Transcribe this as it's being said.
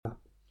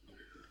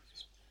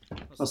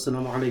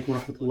Assalamu alaikum wa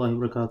rahmatullahi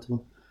wa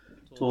barakatuh.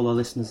 To all our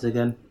listeners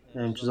again,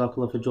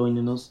 Jazakallah for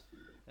joining us.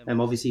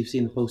 Obviously, you've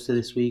seen the poster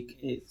this week.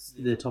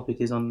 The topic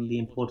is on the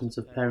importance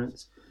of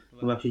parents.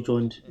 We're actually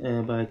joined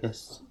by our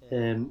guest,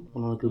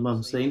 Moulana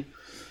Gilman.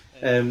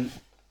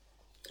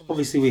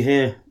 Obviously, we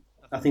hear.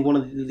 I think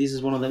this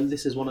is one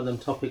of them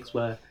topics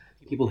where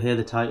people hear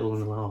the title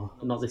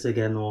and not this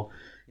again, or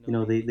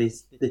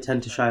they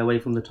tend to shy away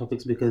from the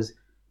topics because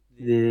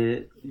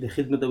the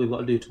khidmat that we've got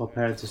to do to our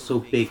parents is so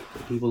big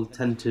that people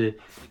tend to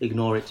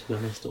ignore it, to be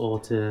honest, or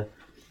to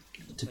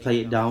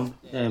play it down.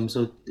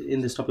 So in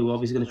this topic, we're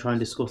obviously going to try and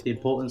discuss the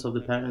importance of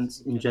the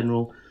parents in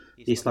general,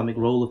 the Islamic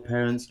role of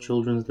parents,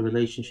 children, the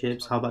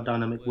relationships, how that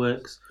dynamic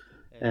works.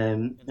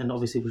 And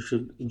obviously we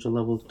should,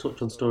 inshallah, we'll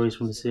touch on stories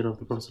from the seerah of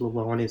the Prophet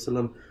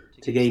ﷺ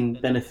to gain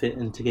benefit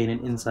and to gain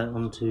an insight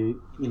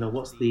onto,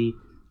 what's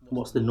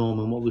the norm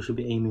and what we should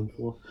be aiming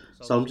for.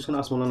 So I'm just going to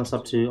ask Moulana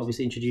Sahib to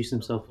obviously introduce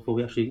himself before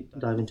we actually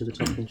dive into the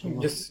topic,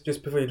 inshallah.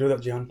 Just before you do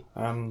that, Jihan,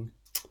 a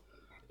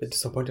bit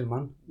disappointed,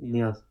 man.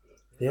 Niaz.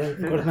 Yeah, you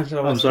forgot to mention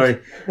about I'm sorry,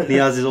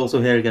 Niaz is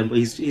also here again, but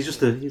he's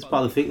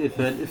part of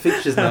the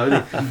fixtures now,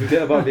 isn't he? I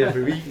forget about me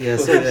every week. Yeah,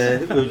 so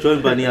we're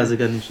joined by Niaz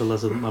again, inshallah,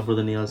 so my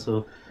brother Niaz.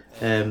 So,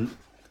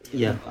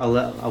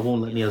 I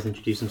won't let Niaz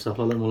introduce himself.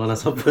 I'll let Moulana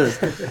Sahib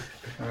first.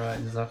 Alright,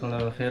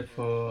 Jazakallah khair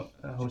for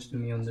hosting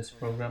me on this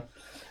program.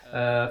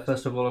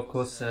 First of all, of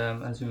course,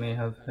 as you may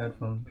have heard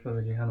from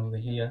Brother Jihan over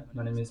here,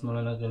 my name is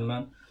Moulana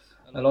Gilman.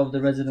 A lot of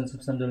the residents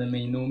of Sunderland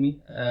may know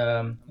me.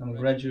 I'm a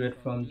graduate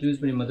from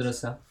Dewsbury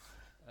Madrasa,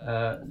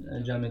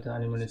 Jamiat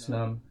Alim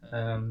al-Islam.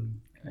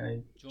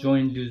 I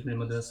joined Dewsbury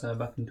Madrasa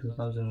back in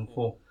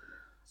 2004.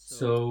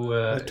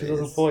 So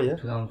 2004, yeah?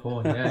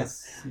 2004, yeah.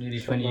 It's nearly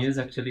 20 years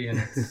actually. And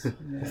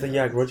It's a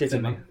year I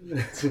graduated, man.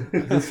 I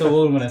feel so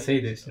old when I say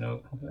this,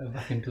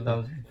 back in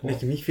 2004.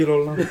 Making me feel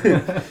old now.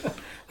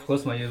 Of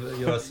course,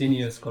 you're a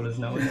senior scholars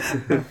now.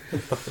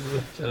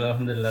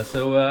 Alhamdulillah.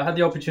 So I had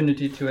the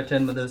opportunity to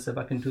attend Madrasa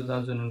back in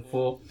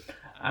 2004,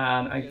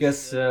 and I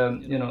guess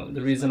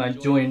the reason I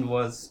joined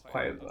was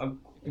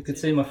you could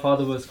say my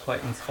father was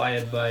quite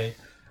inspired by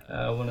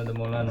one of the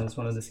Maulanas,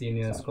 one of the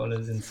senior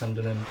scholars in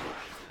Sunderland.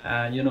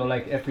 And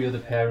like every other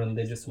parent,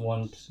 they just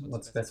want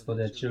what's best for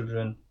their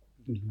children.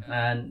 Mm-hmm.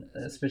 And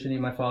especially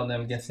my father,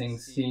 I'm guessing,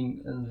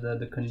 seeing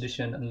the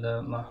condition and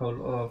the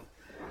mahal of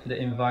the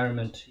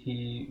environment,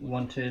 he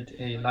wanted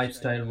a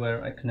lifestyle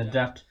where I can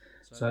adapt,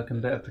 so I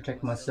can better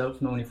protect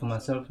myself, not only for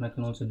myself, and I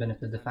can also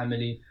benefit the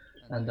family.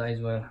 And that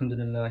is why,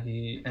 alhamdulillah,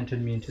 he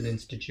entered me into the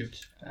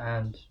institute.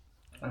 And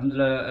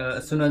alhamdulillah,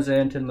 as soon as I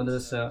entered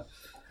madrasa,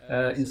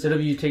 instead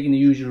of you taking the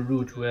usual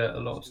route where a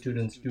lot of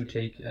students do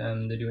take,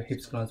 they do a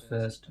Hifz class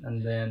first,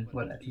 and then,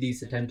 at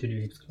least attempt to do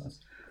Hifz class.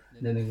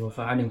 Then they go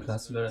for Alim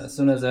class. But as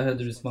soon as I had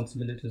the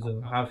responsibilities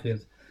of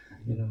Hafiz,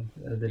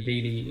 the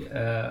daily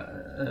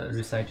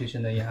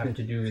recitation that you have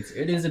to do,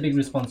 it is a big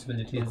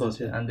responsibility, of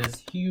course, yeah. And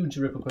there's huge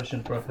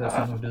repercussion for a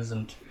person who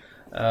doesn't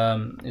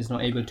is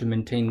not able to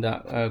maintain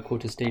that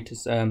quota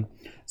status.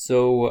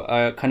 So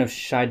I kind of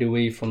shied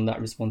away from that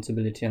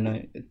responsibility, and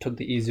I took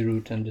the easy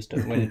route and just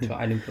went into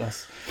Alim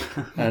class.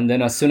 And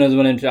then as soon as I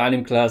went into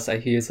Alim class, I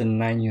hear it's a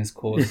 9 years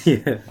course.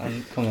 Yeah.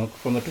 And from a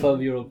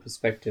 12-year-old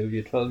perspective,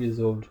 you're 12 years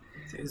old.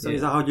 So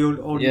is that how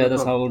old? Yeah,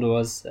 that's how old I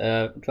was.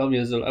 12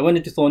 years old. I went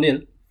into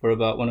Thornhill for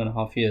about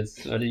 1.5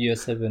 years. I did year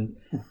 7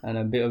 and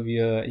a bit of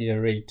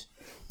year 8.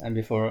 And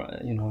before,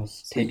 I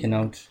was taken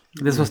out.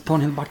 This was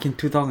Thornhill back in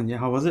 2000, yeah?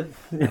 How was it?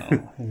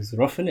 It was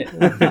rough, innit?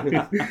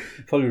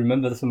 Probably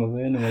remember some of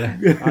it anyway.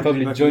 I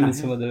probably joined in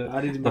some of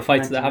the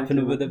fights that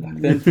happened over there back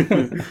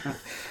then.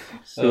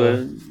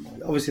 So,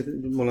 obviously,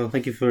 Moulana,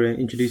 thank you for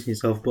introducing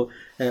yourself. But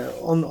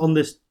on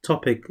this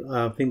topic,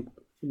 I think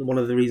one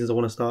of the reasons I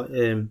want to start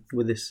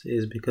with this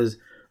is because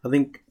I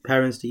think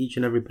parents, to each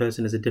and every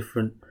person, is a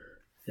different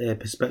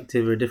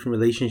perspective or a different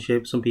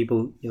relationship. Some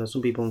people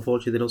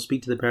unfortunately they don't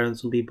speak to their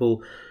parents. Some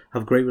people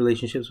have great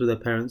relationships with their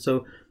parents.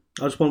 So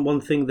I just want one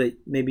thing that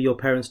maybe your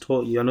parents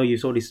taught you. I know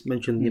you've already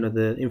mentioned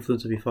the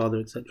influence of your father,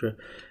 etc.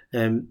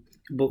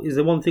 But is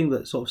there one thing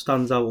that sort of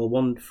stands out, or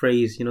one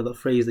phrase, that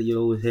phrase that you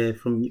always hear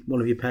from one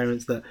of your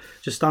parents that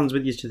just stands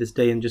with you to this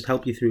day and just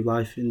help you through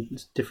life in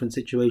different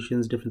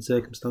situations, different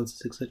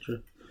circumstances,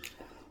 etc.?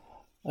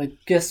 I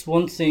guess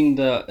one thing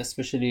that,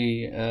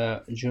 especially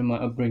during my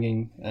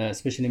upbringing,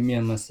 especially me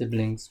and my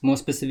siblings, more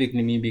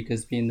specifically me,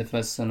 because being the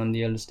first son and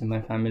the eldest in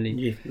my family.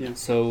 Yeah.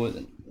 So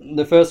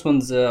the first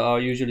ones are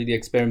usually the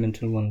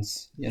experimental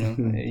ones.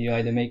 You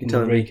either make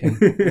them or break them.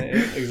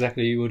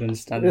 Exactly, you would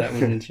understand that,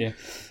 wouldn't you?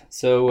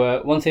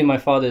 So one thing my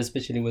father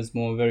especially was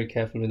very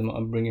careful with my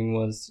upbringing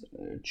was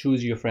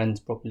choose your friends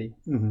properly.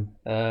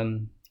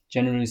 Mm-hmm.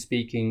 Generally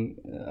speaking,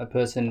 a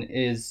person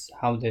is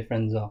how their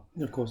friends are.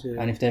 Of course, yeah.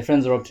 And if their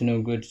friends are up to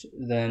no good,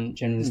 then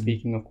generally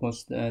speaking, of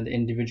course, the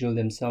individual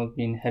themselves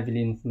being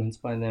heavily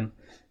influenced by them,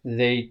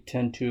 they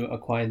tend to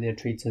acquire their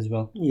traits as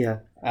well. Yeah.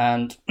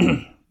 And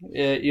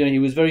he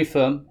was very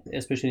firm,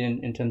 especially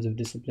in terms of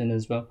discipline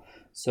as well.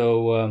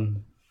 So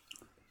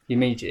he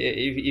made,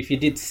 if he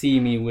did see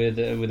me with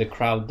a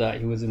crowd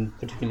that he wasn't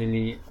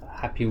particularly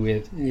happy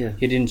with. Yeah.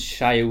 He didn't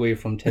shy away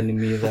from telling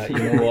me that, you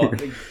know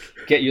what,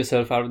 get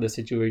yourself out of the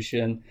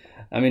situation.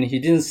 I mean, he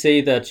didn't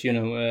say that, you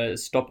know,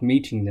 stop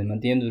meeting them.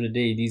 At the end of the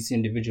day, these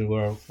individuals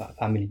were our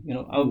family. You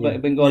know, our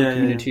Bengali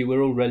community,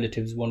 we're all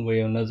relatives one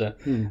way or another.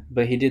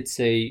 But he did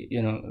say,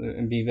 you know,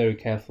 be very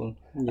careful.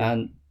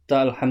 And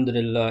that,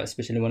 alhamdulillah,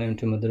 especially when I went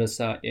to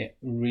madrasa, it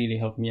really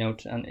helped me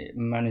out, and it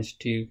managed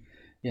to,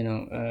 you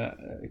know,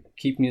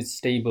 keep me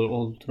stable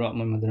all throughout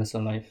my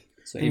madrasa life.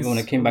 So even when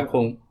I came back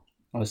home,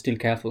 I was still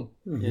careful.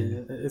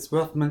 Yeah, it's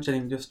worth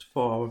mentioning just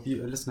for our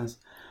listeners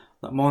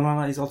that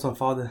Moulana is also a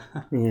father.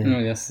 Oh,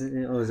 yes.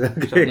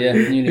 Okay. Yeah,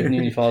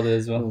 newly father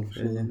as well.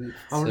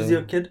 How old is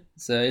your kid?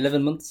 It's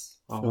 11 months.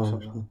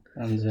 Oh.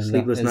 And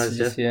Sleepless nights,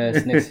 just,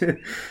 it's next.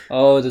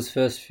 Oh, those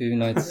first few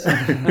nights.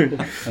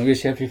 I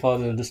wish every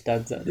father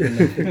understands that. You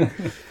know?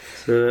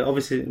 So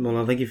obviously,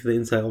 Moulana, thank you for the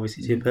insight,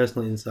 obviously, to your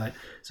personal insight.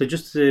 So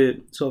just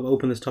to sort of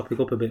open this topic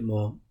up a bit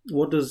more,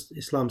 what does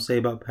Islam say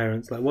about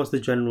parents? Like, what's the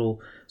general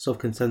sort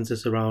of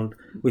consensus around?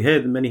 We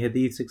heard many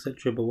hadiths,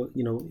 etc., but what,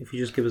 you know, if you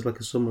just give us like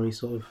a summary,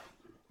 sort of.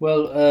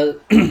 Well,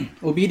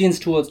 obedience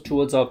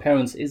towards our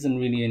parents isn't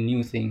really a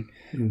new thing.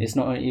 It's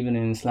not even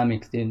an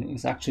Islamic thing.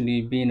 It's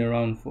actually been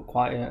around for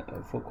quite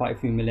a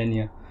few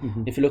millennia.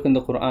 If you look in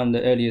the Quran,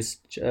 the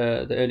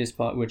earliest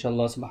part which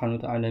Allah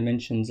subhanahu wa ta'ala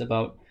mentions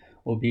about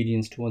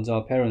obedience towards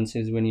our parents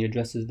is when he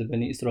addresses the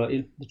Bani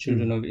Israel, the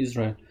children of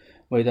Israel.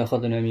 وَإِذَا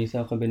خَذْنَا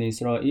مِيثَاقَ بَنِي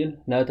إِسْرَائِيلَ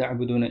لَا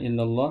تَعْبُدُونَ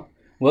إِلَّا اللَّهَ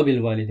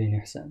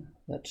وَبِالْوَالِدَيْنِ إِحْسَانًا.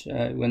 That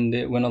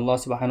when Allah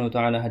subhanahu wa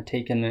ta'ala had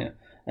taken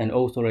an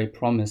oath or a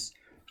promise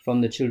from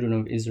the children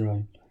of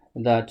Israel,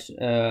 that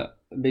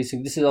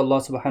basically this is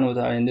Allah subhanahu wa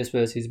ta'ala in this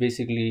verse, he's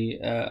basically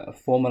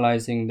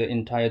formalizing the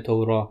entire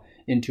Torah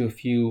into a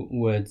few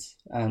words.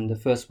 And the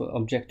first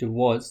objective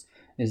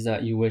is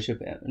that you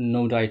worship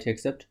no deity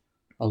except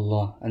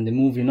Allah. And then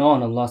moving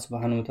on, Allah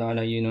subhanahu wa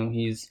ta'ala, you know,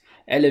 he's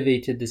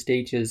elevated the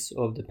status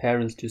of the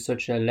parents to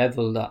such a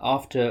level that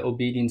after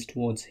obedience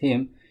towards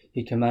him,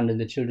 he commanded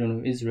the children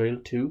of Israel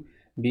to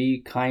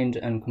be kind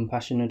and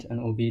compassionate and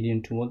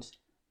obedient towards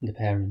the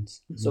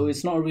parents. So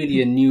it's not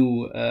really a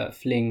new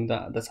fling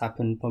that's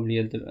happened probably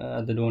at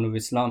the dawn of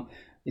Islam.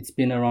 It's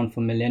been around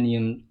for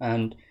millennium,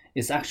 and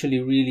it's actually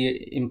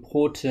really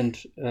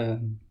important,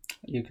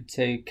 you could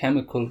say,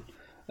 chemical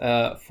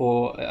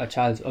for a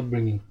child's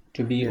upbringing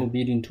to be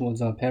obedient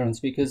towards our parents,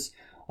 because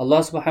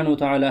Allah subhanahu wa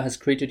ta'ala has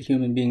created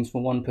human beings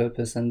for one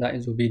purpose, and that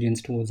is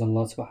obedience towards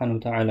Allah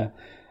subhanahu wa ta'ala.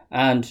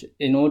 And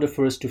in order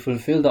for us to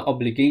fulfill the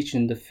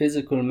obligation, the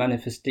physical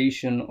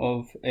manifestation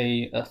of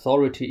a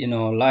authority in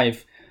our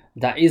life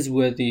that is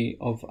worthy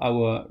of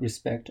our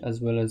respect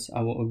as well as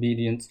our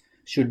obedience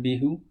should be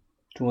who?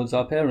 Towards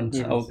our parents.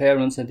 Yes. Our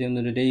parents, at the end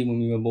of the day, when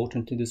we were brought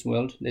into this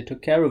world, they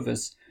took care of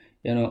us,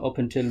 you know, up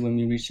until when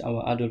we reached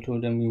our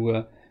adulthood and we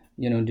were,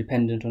 you know,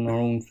 dependent on our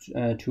own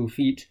 2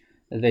 feet.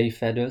 They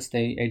fed us,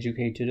 they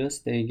educated us,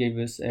 they gave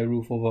us a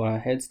roof over our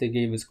heads, they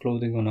gave us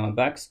clothing on our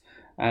backs.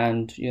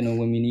 And, you know,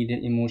 when we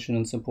needed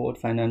emotional support,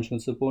 financial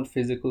support,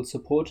 physical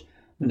support,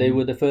 they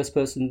were the first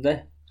person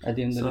there at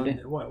the end of the day.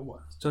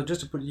 So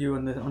just to put you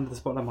on the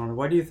spotlight, Moulana,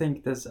 why do you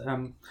think there's,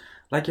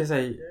 like you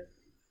say,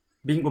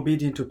 being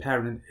obedient to a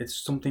parent, it's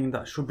something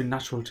that should be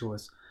natural to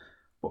us.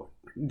 But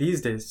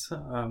these days,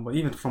 but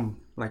even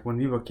from like when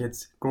we were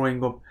kids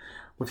growing up,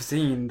 we've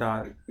seen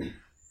that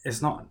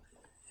it's not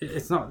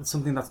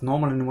something that's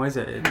normal anymore, is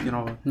it? You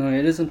know. No,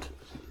 it isn't.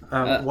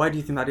 Why do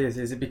you think that is?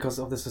 Is it because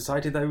of the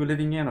society that we're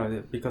living in, or is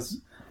it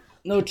because?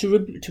 No, to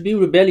be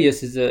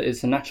rebellious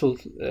is a natural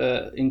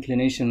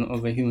inclination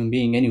of a human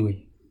being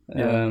anyway.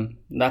 Yeah.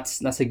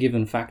 That's a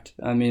given fact.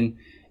 I mean,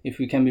 if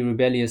we can be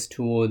rebellious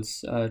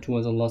towards Allah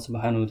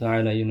subhanahu wa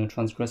ta'ala, you know,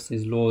 transgress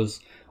his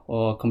laws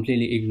or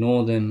completely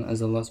ignore them,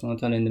 as Allah subhanahu wa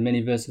ta'ala in the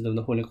many verses of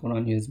the Holy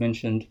Quran he has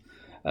mentioned,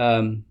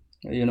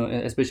 you know,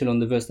 especially on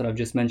the verse that I've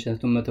just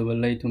mentioned, ثُمَّ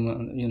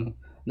تَوَلَّيْتُمْ, you know,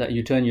 that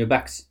you turn your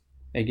backs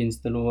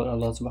against the Lord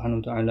Allah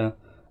subhanahu wa ta'ala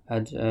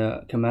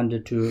had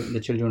commanded to the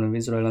children of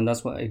Israel, and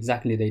that's what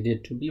exactly they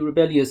did. To be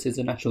rebellious is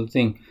a natural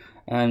thing,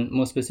 and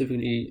more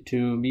specifically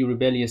to be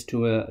rebellious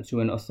to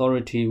an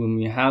authority when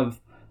we have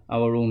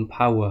our own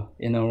power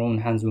in our own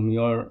hands, when we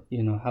are,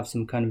 you know, have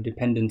some kind of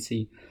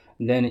dependency,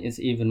 then it's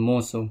even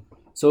more so.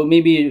 So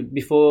maybe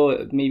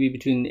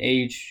between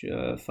age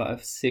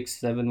 5, 6,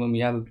 7, when we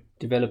have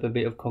developed a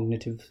bit of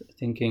cognitive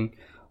thinking,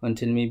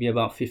 until maybe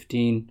about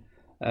 15,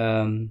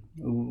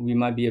 we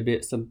might be a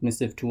bit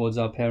submissive towards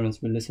our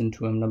parents. We listen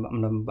to them,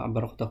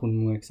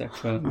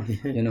 etc.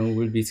 You know,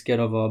 we'll be scared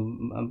of our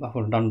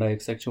danda,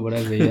 etc.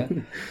 Whatever, yeah,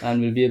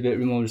 and we'll be a bit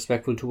more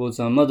respectful towards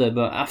our mother.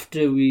 But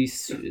after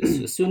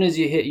as soon as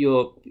you hit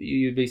your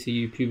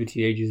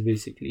puberty ages,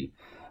 basically,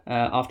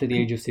 after the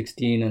age of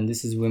 16, and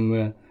this is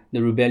when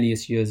the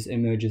rebellious years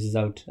emerges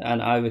out,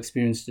 and I've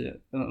experienced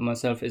it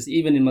myself, as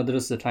even in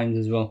madrasa times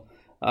as well.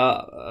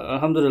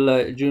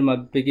 Alhamdulillah, during my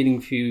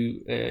beginning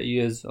few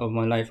years of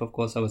my life, of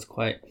course, I was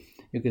quite,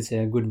 you could say,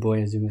 a good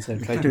boy, as you must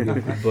have tried to be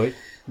a good boy.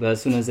 But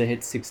as soon as I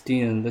hit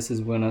 16, and this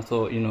is when I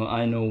thought, you know,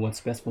 I know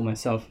what's best for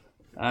myself,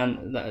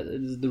 and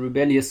the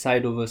rebellious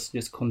side of us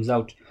just comes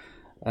out.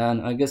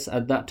 And I guess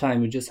at that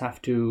time we just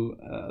have to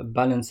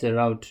balance it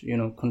out,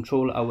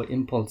 control our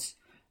impulse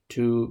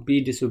to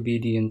be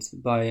disobedient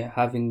by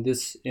having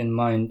this in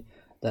mind,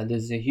 that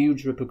there's a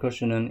huge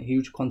repercussion and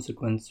huge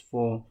consequence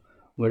for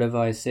whatever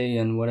I say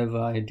and whatever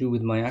I do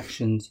with my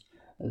actions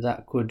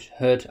that could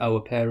hurt our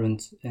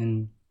parents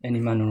in any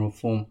manner or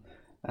form.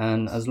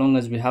 And as long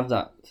as we have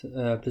that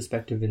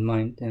perspective in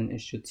mind, then it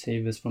should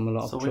save us from a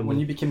lot of trouble. So when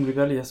you became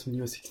rebellious when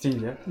you were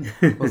 16, yeah,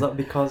 was that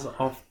because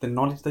of the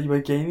knowledge that you were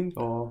gaining,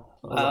 or?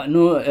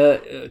 No,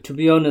 to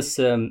be honest,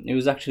 it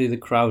was actually the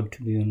crowd,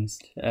 to be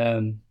honest.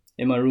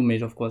 In my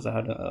roommate, of course, I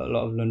had a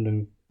lot of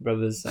London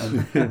brothers,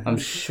 and I'm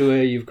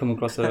sure you've come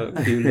across a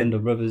few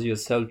London brothers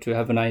yourself to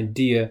have an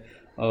idea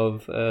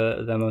of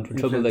the amount of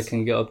trouble they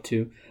can get up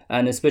to,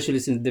 and especially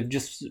since they're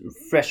just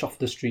fresh off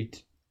the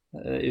street.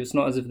 It's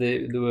not as if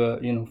they were,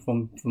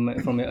 from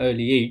an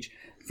early age,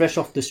 fresh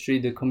off the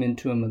street. They come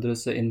into a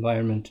madrasa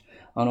environment,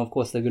 and of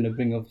course they're going to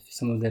bring up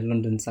some of their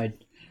London side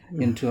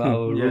into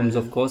our rooms,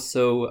 of course.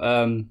 So,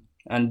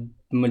 and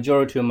the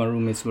majority of my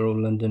roommates were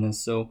all Londoners.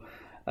 So,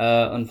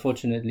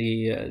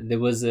 unfortunately, there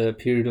was a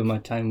period of my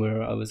time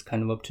where I was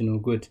kind of up to no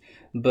good.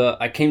 But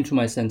I came to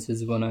my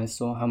senses when I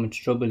saw how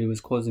much trouble it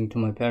was causing to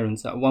my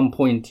parents. At one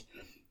point,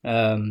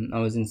 I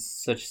was in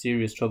such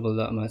serious trouble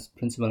that my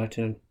principal had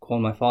to call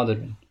my father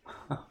in.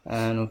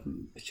 And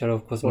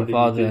of course, my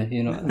father,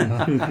 I'm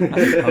not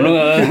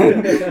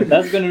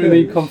that's going to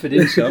remain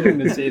confidential. I'm not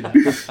going to say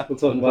that.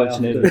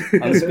 Unfortunately,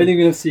 I'm spilling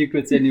enough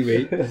secrets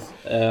anyway.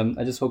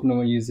 I just hope no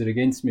one uses it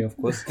against me, of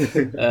course.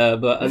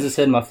 But as I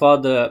said, my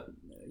father,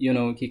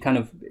 he kind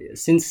of,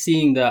 since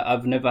seeing that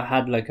I've never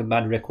had like a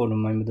bad record on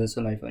my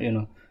madrasa life,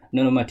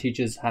 none of my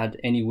teachers had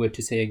any word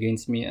to say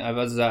against me. I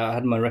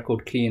had my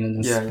record clean, and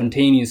then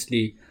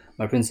spontaneously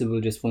my principal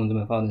just phoned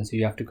my father and said,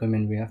 "You have to come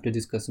in. We have to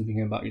discuss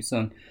something about your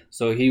son."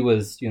 So he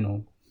was,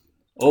 you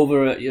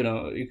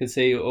could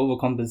say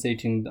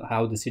overcompensating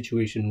how the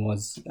situation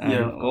was,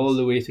 and all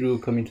the way through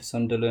coming to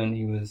Sunderland,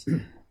 he was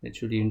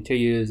literally in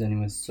tears, and he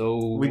was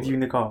so with you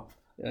in the car.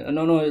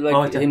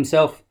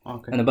 Himself.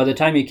 Okay. And by the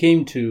time he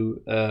came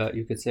to,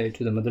 you could say,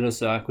 to the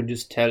madrasa, I could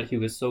just tell he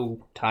was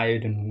so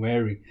tired and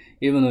weary,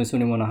 even though it's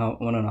only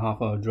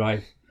 1.5 hour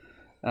drive.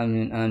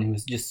 And he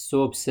was just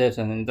so upset,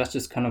 and that's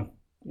just kind of,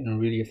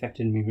 really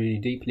affected me really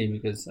deeply,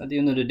 because at the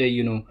end of the day,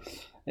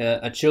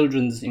 a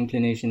children's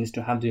inclination is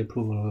to have the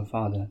approval of a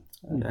father.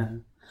 Yeah.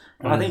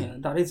 I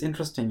think that is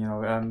interesting,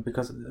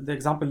 because the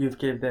example you've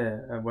gave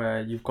there,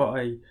 where you've got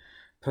a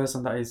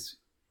person that is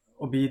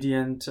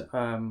obedient,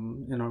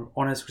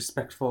 honest,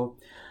 respectful,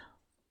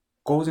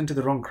 goes into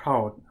the wrong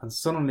crowd, and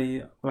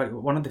suddenly, like,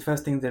 one of the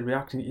first things they're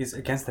reacting is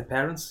against their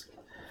parents.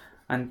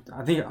 And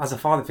I think as a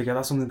father figure,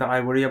 that's something that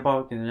I worry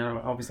about.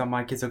 Obviously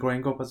my kids are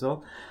growing up as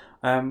well.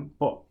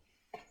 But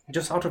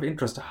just out of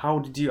interest, how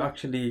did you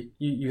actually,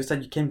 you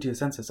said you came to your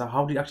senses, so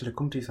how did you actually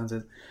come to your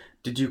senses?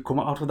 Did you come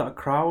out of that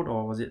crowd,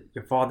 or was it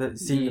your father,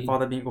 seeing your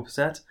father being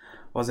upset?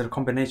 Was it a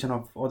combination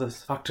of other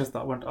factors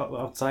that went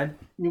outside?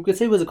 You could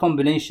say it was a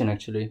combination,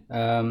 actually.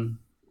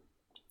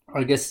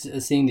 I guess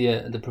seeing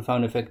the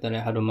profound effect that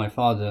it had on my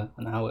father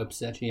and how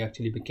upset he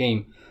actually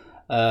became,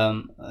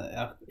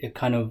 it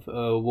kind of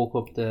woke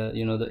up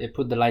it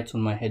put the lights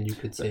on my head, you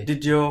could say.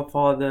 Did your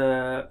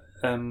father...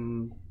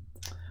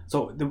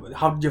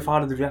 how did your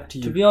father react to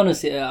you? To be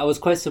honest, I was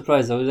quite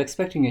surprised. I was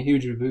expecting a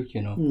huge rebuke,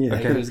 Yeah.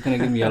 Like he was going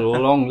to give me a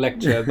long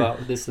lecture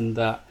about this and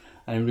that,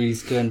 and really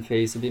stern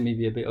face,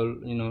 maybe a bit,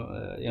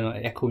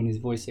 echo in his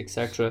voice,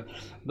 etc.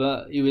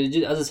 But he was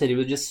just, as I said, he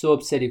was just so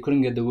upset he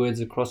couldn't get the words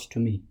across to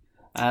me,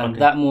 and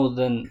that more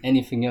than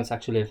anything else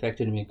actually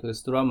affected me,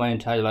 because throughout my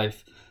entire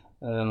life,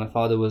 my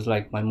father was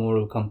like my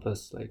moral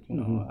compass. Like,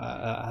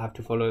 I have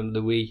to follow him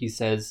the way he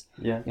says,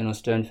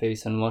 stern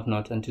face and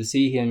whatnot. And to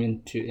see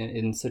him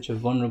in such a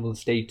vulnerable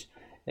state,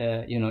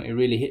 it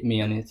really hit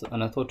me.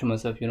 And I thought to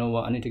myself, you know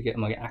what, I need to get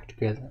my act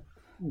together.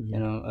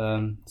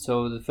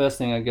 So the first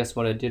thing, I guess,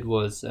 what I did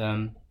was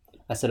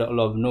I said a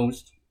lot of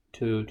no's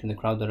to the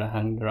crowd that I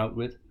hanged out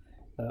with.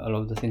 A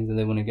lot of the things that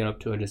they want to get up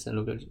to, I just said,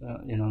 look,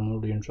 I'm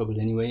already in trouble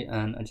anyway,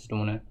 and I just don't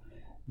want to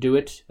do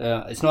it.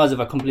 It's not as if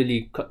I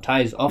completely cut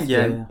ties off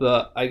them,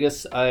 but I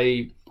guess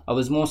I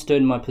was more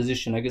stern in my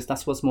position. I guess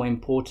that's what's more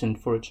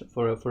important for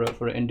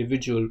an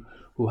individual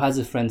who has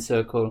a friend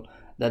circle,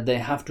 that they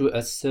have to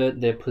assert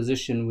their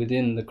position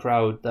within the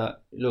crowd,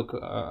 that look,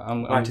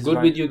 I'm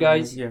good with you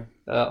guys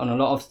on a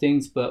lot of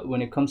things, but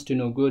when it comes to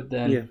no good,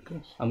 then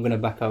I'm gonna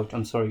back out.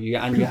 I'm sorry.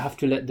 And you have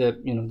to let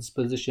this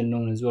position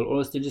known as well, or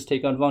else they just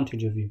take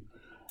advantage of you.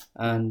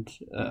 And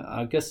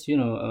I guess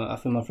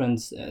after my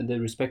friends, they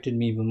respected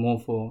me even more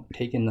for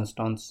taking that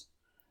stance,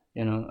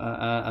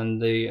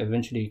 and they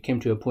eventually came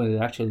to a point that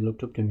they actually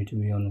looked up to me, to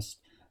be honest.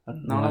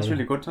 No, that's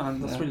really good,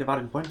 and that's really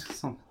valid point.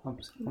 So I'm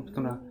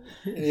gonna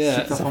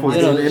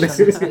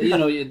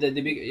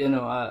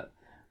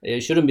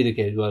it shouldn't be the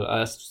case. Well,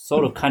 I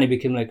sort of kind of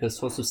became like a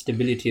source of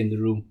stability in the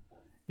room,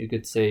 you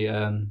could say.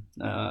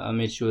 I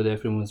made sure that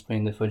everyone was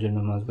praying the Fajr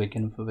namaz,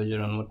 waking up for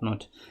Fajr and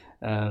whatnot,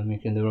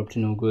 making they were up to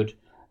no good.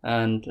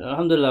 And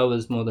alhamdulillah, I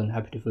was more than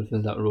happy to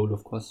fulfill that role,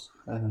 of course.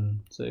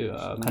 So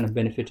I kind of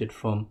benefited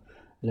from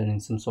learning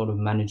some sort of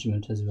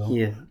management as well.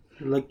 Yeah,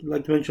 like you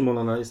mentioned,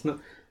 Moulana,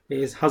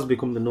 has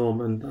become the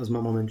norm, and as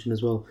Mama mentioned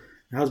as well,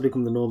 it has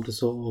become the norm to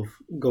sort of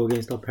go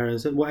against our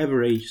parents at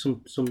whatever age,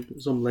 some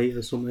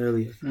later, some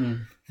earlier.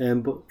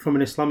 But from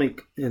an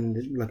Islamic and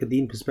like a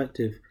Deen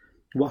perspective,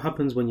 what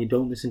happens when you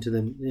don't listen to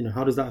them?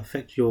 How does that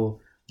affect your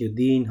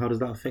Deen? How does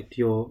that affect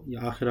your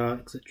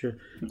akhirah, etc.?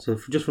 So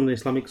just from the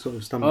Islamic sort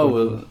of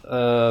standpoint.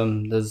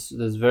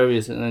 There's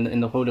various in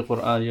the Holy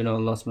Quran.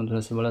 Allah subhanahu wa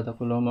ta'ala says, "Wala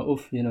taqul lahuma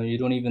uff." You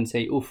don't even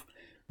say uff,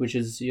 which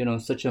is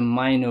such a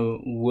minor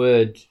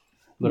word,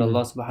 but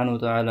Allah subhanahu wa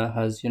ta'ala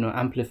has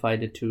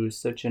amplified it to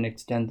such an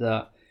extent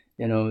that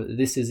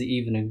this is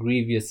even a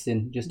grievous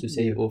sin just to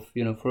say uff.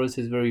 For us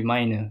it's very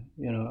minor.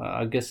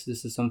 I guess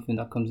this is something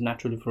that comes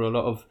naturally for a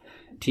lot of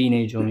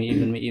teenage or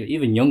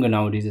even younger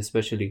nowadays,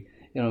 especially.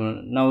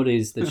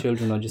 Nowadays the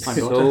children are just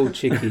so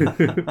cheeky.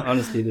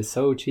 Honestly, they're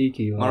so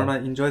cheeky. Moulana,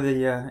 enjoy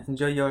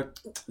your.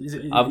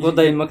 I've got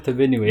that in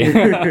Maktab anyway.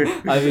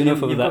 I have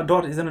enough of that.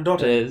 Daughter, isn't a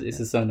daughter? It's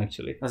a son,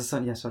 actually. That's a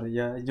son. Yeah, sorry.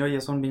 Yeah, enjoy your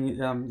son being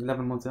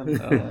 11 months old.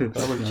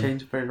 That will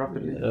change very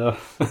rapidly.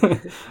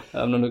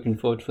 I'm not looking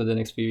forward for the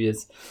next few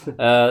years.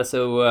 What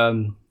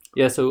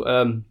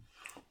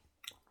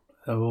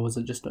was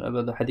it just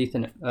about the hadith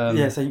in it?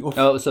 Saying uff.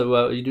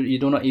 You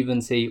do not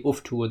even say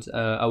uff towards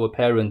our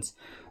parents.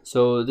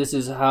 So this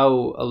is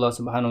how Allah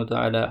subhanahu wa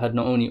ta'ala had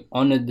not only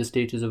honored the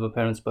status of our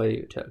parents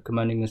by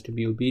commanding us to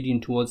be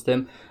obedient towards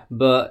them,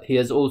 but he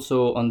has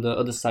also, on the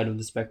other side of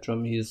the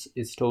spectrum, he's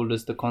told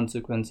us the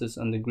consequences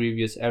and the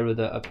grievous error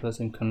that a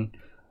person can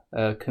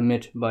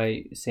commit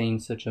by saying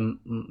such a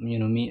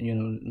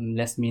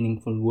less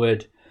meaningful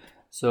word.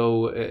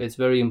 So it's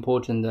very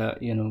important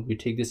that we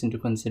take this into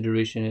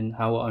consideration in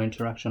how our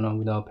interaction are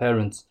with our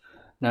parents.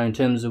 Now, in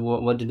terms of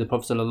what did the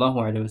Prophet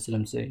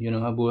ﷺ say? Abu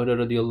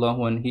Hurairah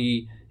radiallahu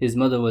anhu, his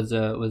mother was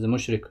a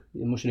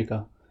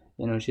mushrika.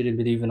 She didn't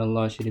believe in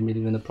Allah, she didn't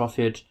believe in the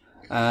Prophet.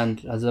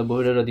 And as Abu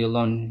Hurairah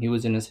radiallahu anhu, he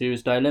was in a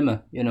serious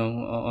dilemma.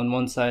 On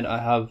one side, I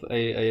have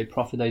a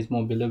Prophet that is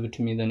more beloved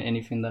to me than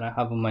anything that I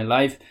have in my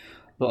life.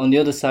 But on the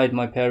other side,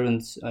 my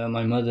parents,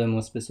 my mother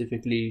more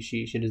specifically,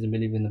 she doesn't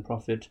believe in the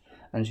Prophet,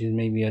 and she's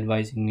maybe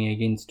advising me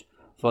against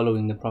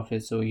following the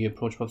Prophet. So he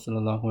approached Prophet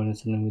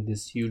ﷺ with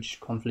this huge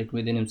conflict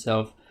within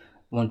himself,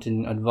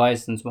 wanting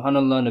advice. And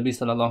subhanallah, Nabi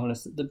sallallahu alaihi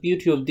wasallam, the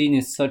beauty of deen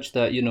is such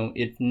that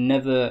it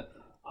never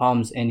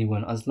harms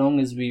anyone. As long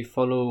as we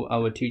follow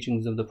our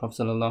teachings of the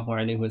Prophet sallallahu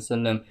alaihi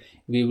wasallam,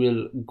 we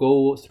will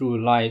go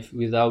through life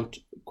without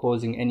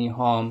causing any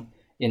harm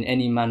in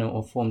any manner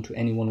or form to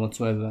anyone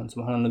whatsoever. And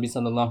subhanallah, Nabi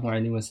sallallahu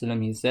alaihi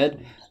wasallam, he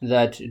said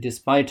that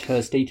despite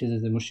her status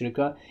as a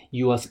mushrika,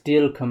 you are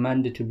still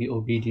commanded to be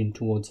obedient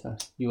towards her.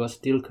 You are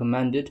still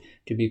commanded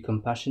to be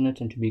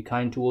compassionate and to be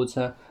kind towards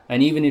her.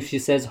 And even if she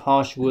says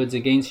harsh words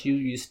against you,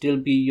 you still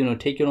be,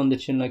 take it on the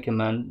chin like a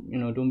man.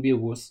 Don't be a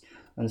wuss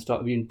and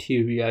start being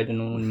teary-eyed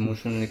and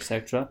emotional,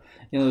 etc.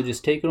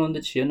 Just take it on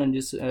the chin and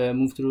just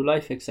move through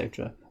life,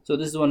 etc. So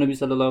this is what Nabi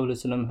sallallahu alaihi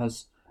wasallam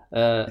has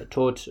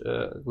taught.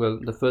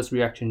 The first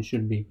reaction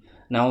should be.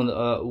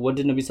 Now, what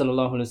did Nabi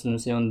sallallahu alaihi wasallam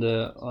say on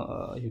the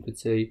you could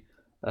say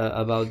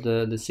about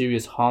the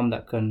serious harm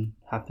that can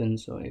happen?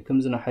 So it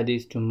comes in a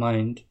hadith to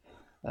mind.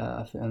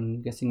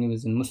 I'm guessing it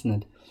was in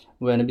Musnad,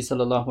 where Nabi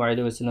sallallahu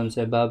alaihi wasallam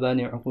said,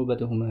 "Babani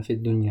uqubatuhuma fi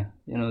dunya."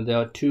 There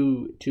are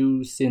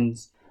two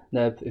sins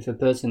that if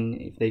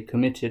they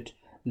commit it,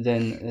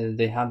 then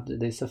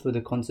they suffer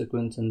the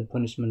consequence and the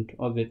punishment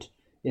of it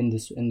in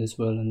this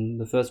world. And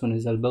the first one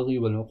is al-baghi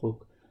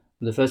wal-uquq.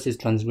 The first is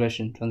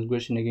transgression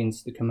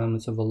against the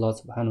commandments of Allah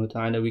subhanahu wa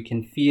ta'ala. We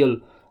can feel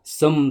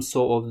some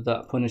sort of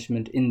that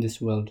punishment in this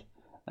world,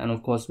 and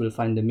of course we'll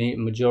find the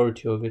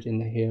majority of it in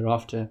the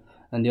hereafter.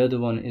 And the other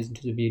one is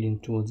disobedience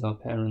towards our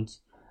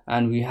parents,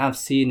 and we have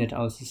seen it.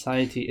 Our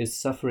society is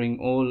suffering.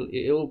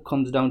 It all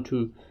comes down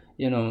to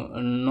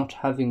not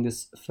having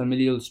this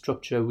familial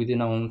structure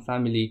within our own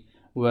family,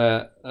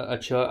 where a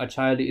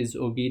child is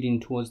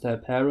obedient towards their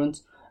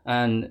parents.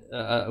 And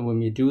when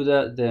we do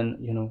that, then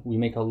we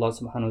make Allah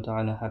subhanahu wa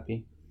ta'ala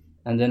happy.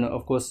 And then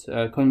of course,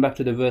 coming back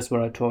to the verse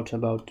where I taught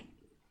about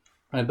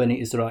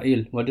Bani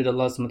Israel, what did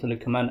Allah subhanahu wa ta'ala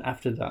command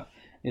after that?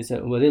 It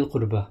said وَذِي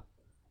الْقُرْبَى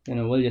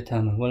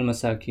وَالْيَتَامَى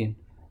وَالْمَسَاكِينَ,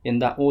 in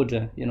that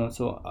order.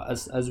 So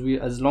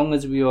as long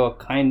as we are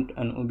kind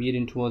and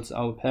obedient towards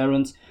our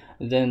parents,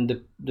 then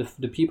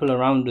the people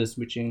around us,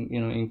 which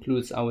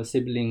includes our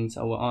siblings,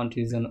 our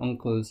aunties and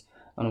uncles,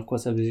 and of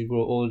course as we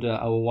grow older,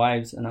 our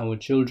wives and our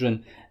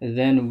children,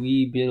 then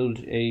we build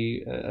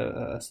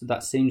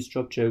that same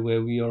structure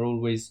where we are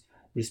always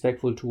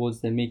respectful towards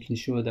them, making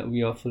sure that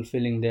we are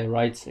fulfilling their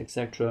rights,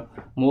 etc.,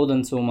 more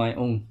than so my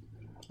own.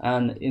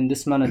 And in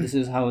this manner, this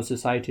is how a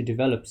society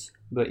develops.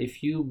 But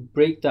if you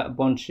break that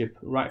bondship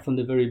right from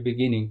the very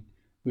beginning,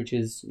 which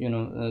is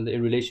the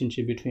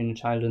relationship between a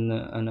child and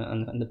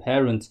the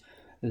parents,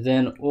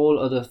 then all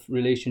other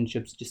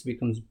relationships just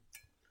becomes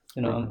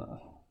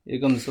it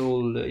becomes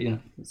all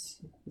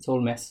it's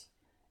all mess.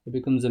 It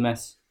becomes a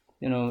mess.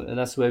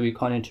 that's where we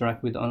can't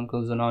interact with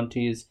uncles and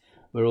aunties.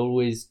 We're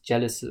always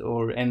jealous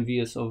or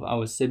envious of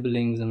our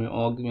siblings, and we're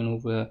arguing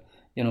over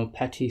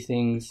petty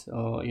things,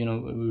 or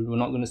we're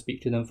not going to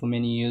speak to them for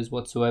many years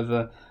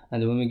whatsoever.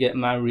 And then when we get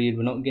married,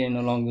 we're not getting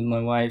along with my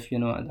wife,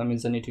 that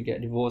means I need to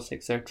get divorced,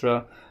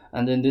 etc.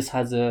 And then this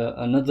has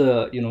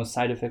another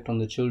side effect on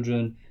the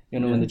children.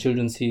 When the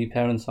children see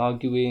parents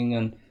arguing,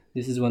 and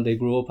this is when they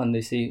grow up and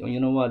they say, oh, you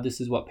know what,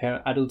 this is what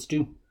adults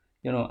do.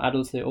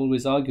 Adults, they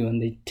always argue,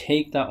 and they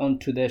take that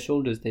onto their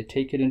shoulders. They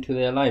take it into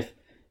their life.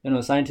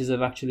 Scientists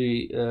have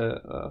actually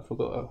I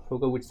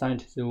forgot which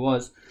scientist it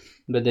was,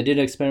 but they did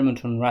an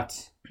experiment on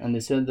rats, and they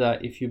said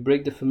that if you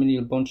break the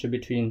familial bond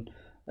between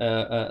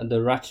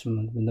the rat,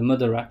 the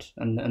mother rat,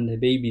 and the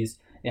babies,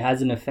 it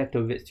has an effect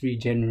of it 3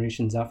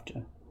 generations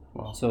after.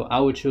 Wow. So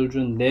our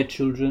children, their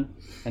children,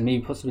 and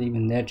maybe possibly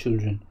even their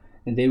children,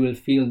 and they will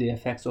feel the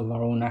effects of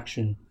our own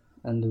action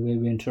and the way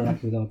we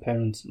interact with our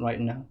parents right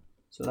now.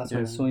 So that's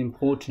why it's so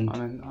important.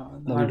 I mean,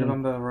 I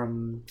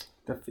remember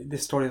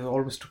this story that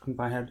always stuck in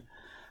my head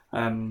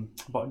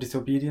about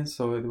disobedience.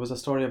 So there was a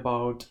story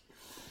about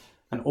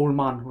an old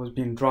man who was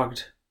being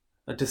dragged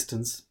a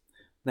distance.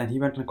 Then he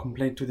went and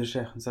complained to the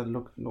sheikh and said,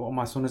 look, what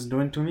my son is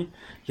doing to me,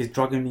 he's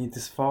dragging me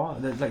this far,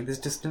 like this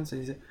distance,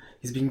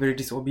 he's being very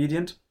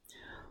disobedient.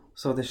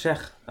 So the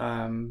sheikh,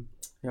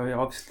 he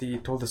obviously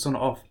told the son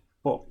off,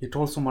 but he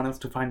told someone else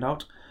to find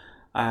out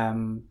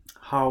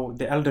how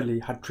the elderly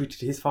had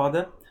treated his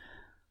father.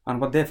 And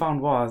what they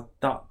found was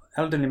that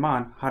elderly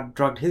man had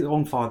dragged his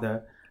own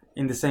father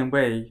in the same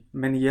way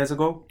many years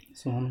ago.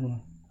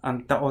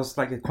 And that was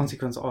like a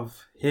consequence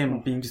of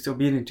him being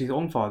disobedient to his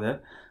own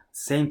father.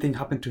 Same thing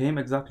happened to him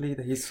exactly,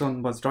 that his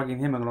son was dragging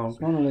him along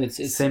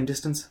it's same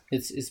distance.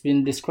 It's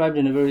been described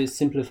in a very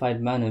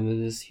simplified manner, but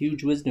there's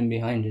huge wisdom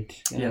behind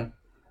it. Know?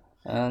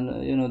 And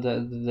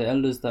the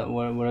elders that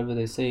wherever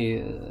they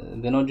say,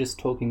 they're not just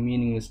talking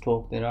meaningless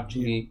talk, they're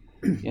actually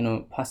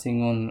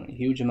passing on a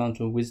huge amount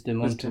of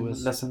wisdom onto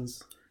us.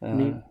 Lessons.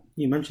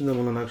 You mentioned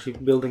them on actually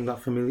building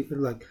that family,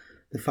 like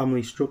the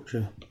family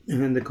structure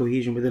and the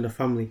cohesion within a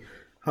family.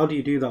 How do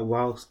you do that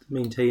whilst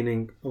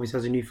maintaining, obviously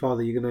as a new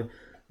father, you're going to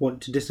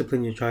want to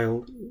discipline your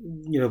child,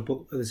 but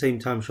at the same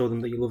time show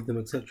them that you love them,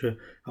 etc.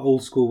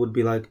 Old school would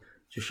be like,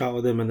 just shout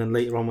at them, and then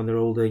later on when they're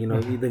older,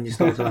 then you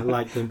start to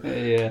like them.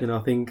 I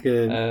think.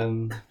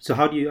 So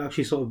how do you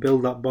actually sort of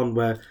build that bond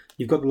where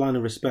you've got the line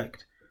of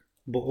respect,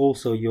 but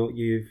also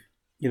you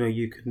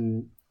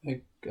can.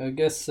 I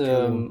guess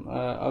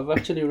I've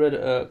actually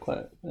read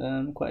quite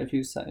a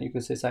few, you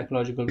could say,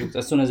 psychological books.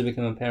 As soon as I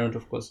became a parent,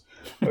 of course,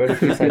 I read a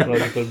few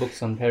psychological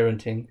books on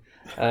parenting,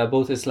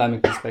 both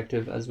Islamic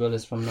perspective as well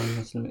as from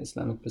non-Muslim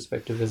Islamic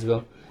perspective as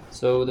well.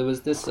 So there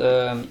was this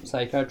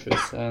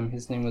psychiatrist.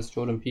 His name was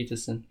Jordan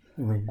Peterson.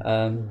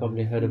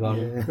 Probably heard about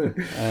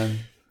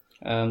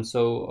it.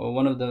 So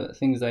one of the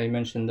things I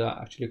mentioned that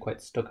actually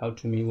quite stuck out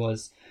to me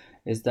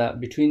is that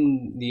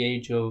between the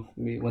age of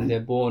when they're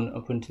born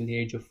up until the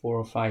age of 4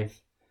 or 5,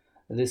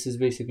 this is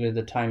basically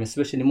the time,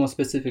 especially more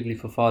specifically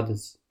for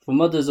fathers. For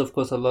mothers, of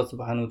course, Allah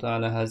subhanahu wa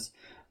ta'ala has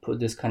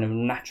put this kind of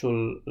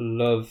natural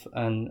love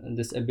and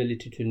this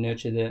ability to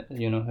nurture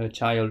her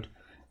child,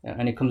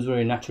 and it comes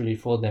very naturally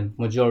for them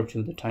majority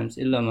of the times,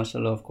 illa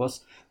mashallah, of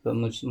course, but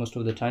most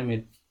of the time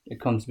it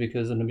comes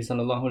because the Nabi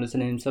sallallahu alaihi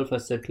wasallam himself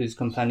has said to his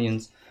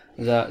companions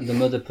that the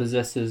mother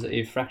possesses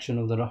a fraction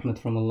of the rahmat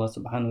from Allah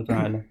subhanahu wa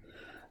ta'ala.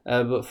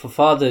 But for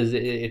fathers,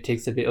 it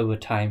takes a bit of a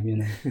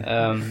time,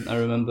 I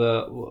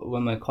remember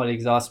when my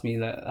colleagues asked me,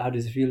 like, how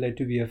does it feel like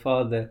to be a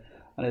father?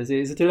 And I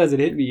say, it still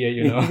hasn't hit me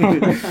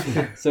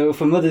yet, So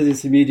for mothers,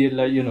 it's immediate,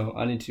 like,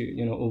 I need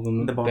to,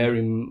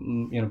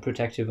 overbearing,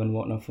 protective and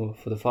whatnot. For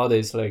the father,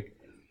 it's like,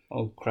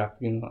 oh crap,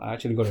 I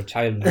actually got a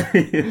child now.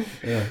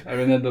 I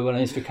remember when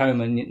I used to carry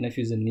my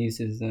nephews and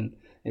nieces, and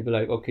they'd be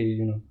like, okay,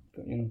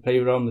 play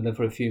around with them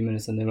for a few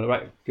minutes, and they're like,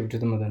 right, give it to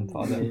the mother and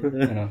father,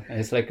 and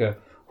it's like a,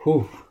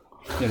 whew.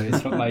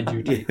 It's not my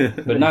duty.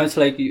 But now it's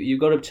like you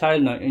got a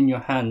child now in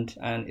your hand,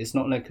 and it's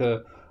not like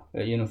a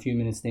few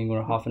minutes thing or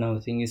a half an hour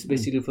thing. It's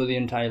basically for the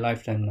entire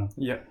lifetime now.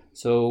 Yeah.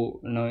 So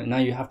now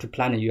you have to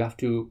plan it. You have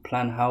to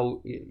plan how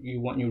you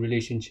want your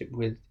relationship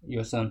with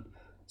your son,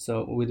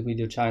 so with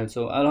your child.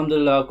 So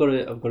alhamdulillah, I've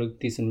got a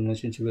decent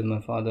relationship with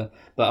my father,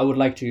 but I would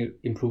like to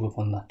improve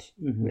upon that,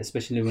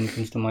 especially when it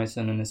comes to my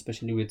son, and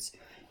especially with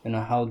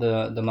how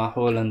the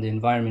mahol and the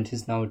environment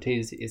is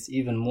nowadays. It's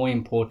even more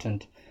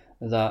important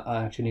that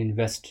I actually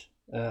invest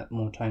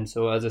more time.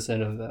 So as I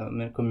said,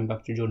 coming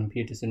back to Jordan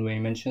Peterson, where he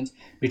mentions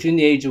between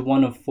the age of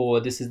 1 or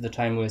 4, this is the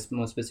time where it's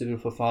more specific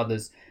for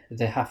fathers.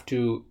 They have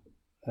to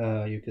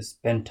you can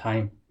spend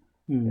time.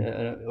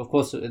 Of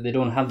course, they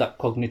don't have that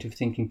cognitive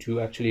thinking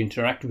to actually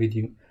interact with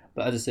you,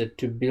 but as I said,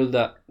 to build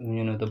that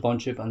the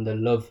bondship and the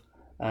love,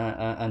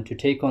 and to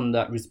take on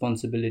that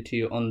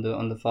responsibility on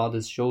the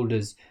father's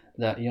shoulders,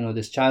 that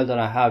this child that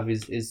I have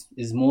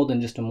is more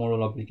than just a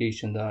moral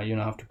obligation that I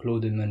have to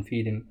clothe him and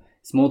feed him.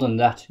 It's more than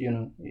that.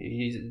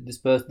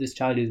 This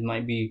child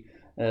might be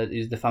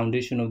is the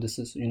foundation of this,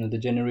 the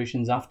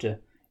generations after,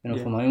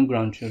 for my own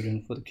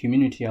grandchildren, for the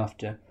community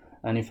after.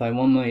 And if I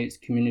want my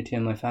community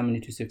and my family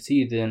to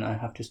succeed, then I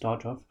have to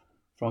start off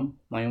from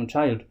my own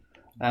child.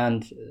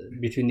 And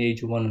between the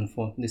age of 1 and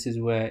 4, this is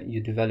where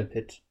you develop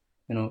it.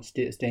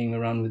 Staying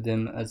around with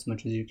them as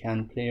much as you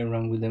can, play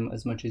around with them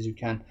as much as you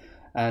can.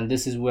 And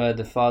this is where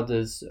the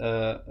father's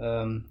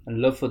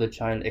love for the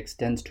child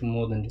extends to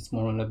more than just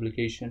moral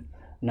obligation.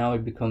 Now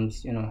it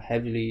becomes, a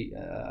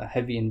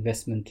heavy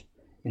investment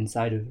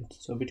inside of it.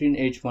 So between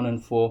age 1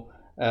 and 4,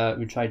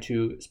 we try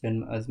to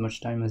spend as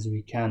much time as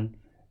we can.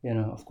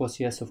 Of course,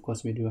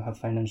 we do have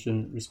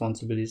financial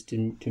responsibilities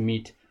to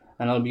meet.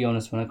 And I'll be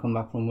honest, when I come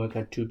back from work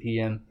at 2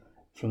 p.m.,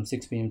 from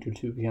 6 p.m. to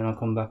 2 p.m., I'll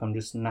come back, I'm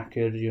just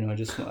knackered, I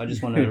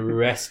just want to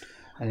rest.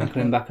 And then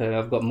coming back,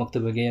 I've got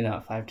muktab again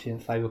at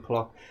 5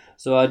 o'clock.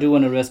 So I do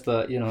want to rest,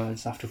 but, I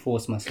just have to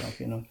force myself,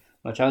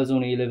 My child's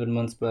only 11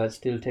 months, but I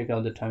still take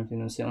out the time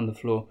to, sit on the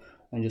floor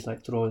and just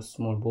like throw a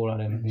small ball at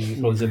him, and he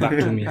throws it back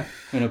to me.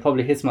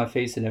 Probably hits my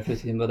face and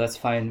everything, but that's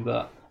fine.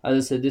 But as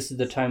I said, this is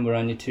the time where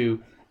I need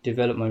to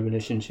develop my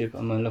relationship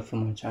and my love for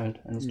my child,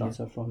 and it starts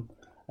off from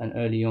an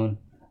early on.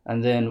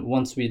 And then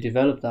once we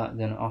develop that,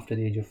 then after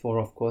the age of 4,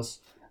 of course,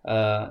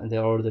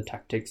 there are the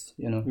tactics.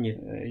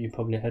 You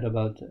probably heard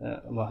about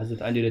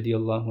Hazrat Ali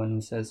radiallahu anhu,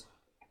 who says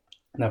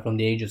that from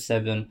the age of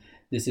 7,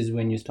 this is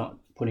when you start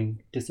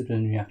putting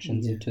disciplinary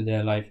actions into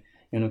their life.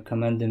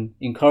 Command them,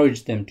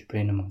 encourage them to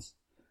pray namaz.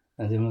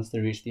 And then once they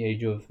reach the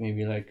age of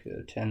maybe like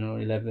 10 or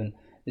 11,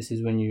 this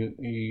is when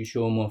you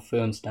show a more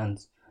firm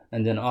stance.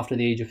 And then after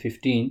the age of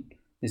 15,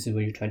 this is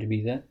where you try to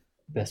be their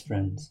best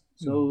friends.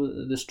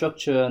 So the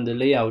structure and the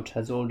layout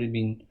has already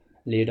been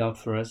laid out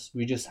for us.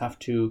 We just have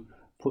to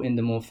put in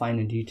the more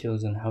finer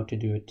details on how to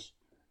do it.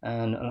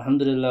 And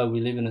alhamdulillah,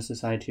 we live in a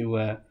society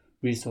where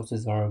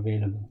resources are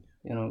available.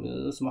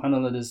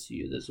 Subhanallah,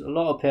 there's a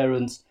lot of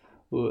parents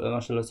who,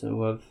 mashallah,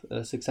 who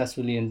have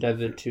successfully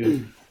endeavored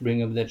to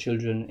bring up their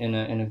children in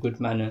a good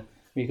manner.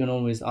 We can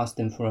always ask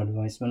them for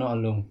advice. We're not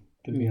alone,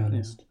 to be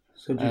honest.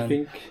 So do you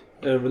think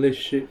a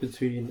relationship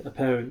between a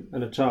parent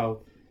and a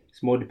child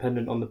is more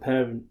dependent on the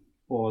parent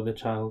or the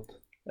child?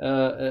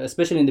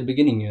 Especially in the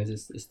beginning years,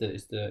 it's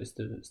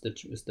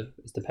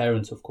the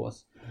parents, of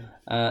course.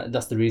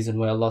 That's the reason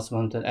why Allah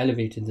subhanahu wa ta'ala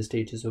elevated the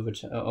status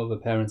over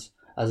parents.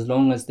 As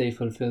long as they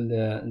fulfill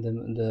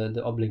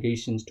the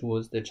obligations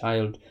towards their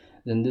child,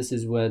 then this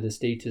is where the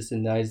status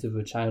in the eyes of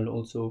a child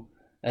also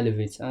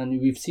elevates.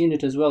 And we've seen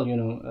it as well,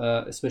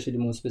 especially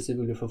more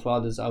specifically for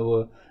fathers.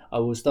 Our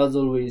ustads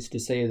always used to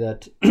say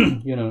that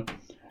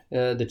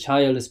the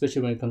child,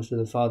 especially when it comes to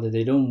the father,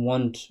 they don't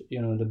want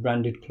the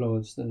branded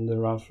clothes and the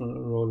Ralph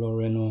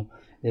Lauren, or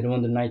they don't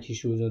want the Nike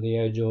shoes or the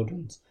Air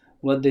Jordans.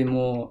 What they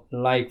more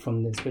like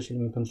from them, especially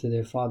when it comes to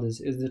their fathers,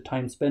 is the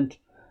time spent.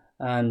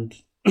 And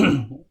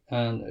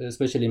and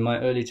especially in my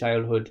early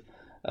childhood,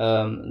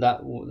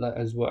 that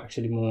is what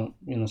actually more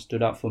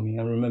stood out for me.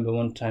 I remember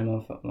one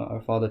time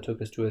our father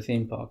took us to a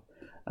theme park,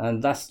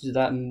 and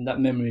that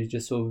memory is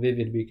just so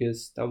vivid,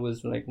 because that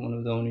was like one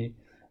of the only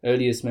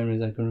earliest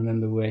memories I can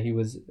remember where he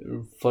was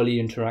fully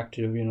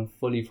interactive,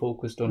 fully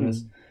focused on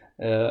us,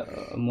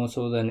 more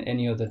so than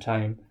any other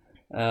time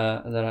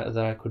that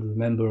I could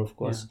remember, of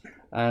course.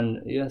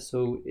 And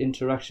so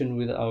interaction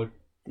with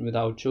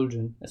our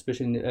children,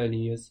 especially in the early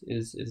years,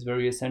 is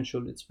very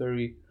essential. It's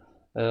very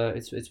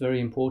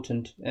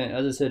important. And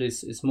as I said,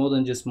 it's more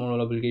than just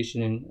moral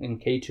obligation in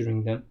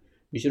catering them.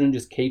 We shouldn't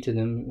just cater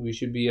them. We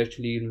should be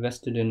actually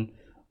invested in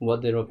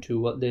what they're up to,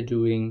 what they're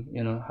doing,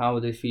 how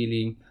they're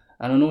feeling.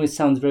 And I know it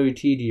sounds very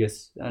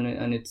tedious,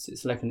 and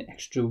it's like an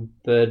extra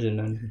burden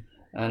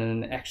and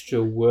an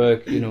extra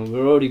work. We've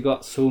already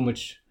got so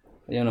much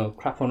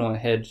crap on our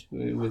head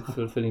with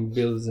fulfilling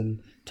bills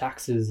and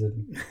taxes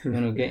and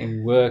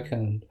getting work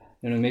and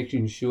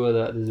making sure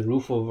that there's a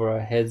roof over our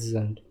heads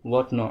and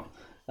whatnot.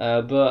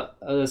 But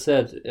as I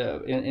said,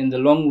 in the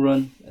long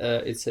run,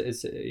 it's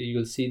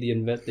you'll see the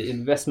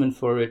investment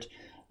for it.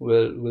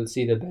 We'll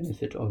see the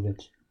benefit of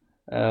it.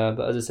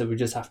 But as I said, we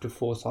just have to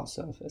force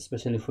ourselves,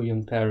 especially for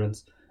young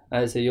parents.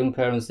 As I say, young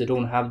parents, they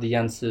don't have the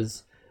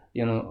answers,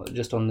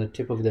 just on the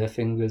tip of their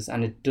fingers,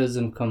 and it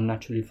doesn't come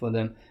naturally for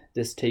them.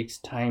 This takes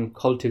time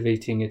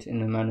cultivating it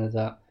in a manner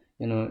that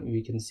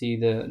we can see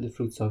the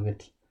fruits of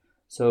it.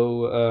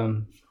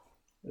 So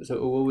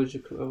what was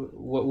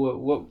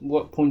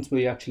what points were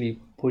you actually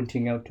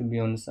pointing out, to be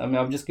honest? I mean,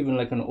 I've just given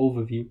like an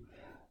overview,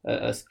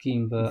 a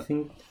scheme, but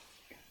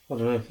I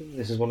don't know if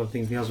this is one of the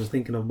things I was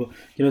thinking of, but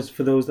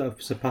for those that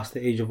have surpassed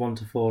the age of 1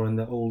 to 4 and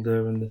they're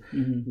older, and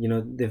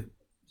they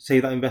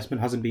say that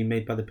investment hasn't been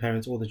made by the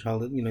parents or the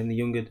child, in the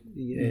younger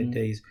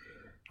days.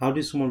 How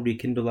does someone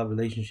rekindle that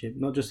relationship,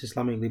 not just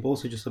Islamically, but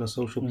also just on a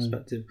social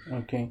perspective?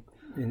 Okay.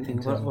 I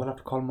think we'll have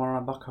to call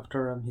Moulana back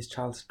after his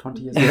child's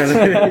 20 years.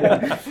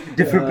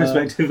 Different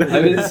perspective.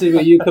 I will see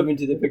where you come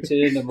into the picture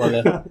in the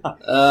mother.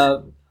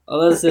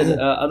 As I said,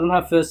 I don't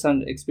have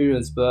first-hand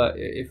experience, but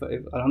if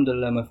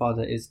alhamdulillah, my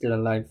father is still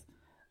alive,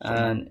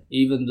 and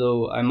even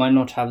though I might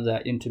not have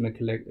that intimate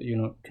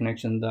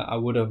connection that I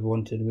would have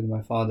wanted with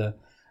my father,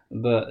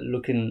 but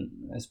looking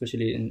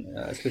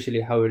especially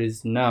how it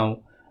is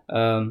now,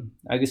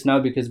 I guess now,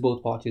 because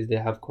both parties, they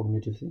have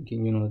cognitive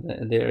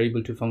thinking, they're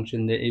able to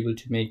function, they're able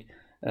to make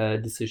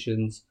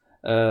decisions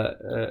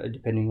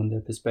depending on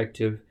their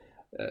perspective.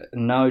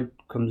 Now it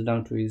comes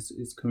down to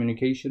is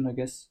communication, I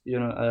guess.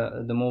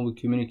 The more we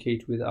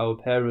communicate with our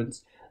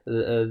parents,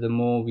 the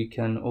more we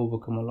can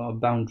overcome a lot of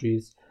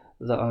boundaries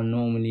that are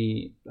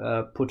normally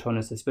put on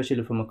us,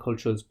 especially from a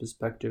cultural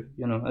perspective.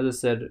 As I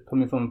said,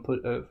 coming from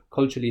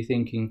culturally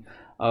thinking,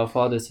 our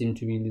fathers seem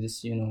to be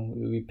this,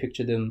 we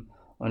picture them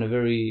on a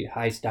very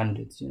high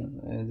standards.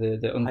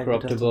 They're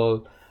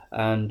uncorruptible,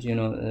 and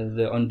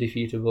they're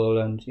undefeatable,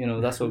 and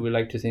that's what we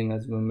like to think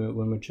as when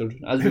we're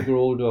children. As we grow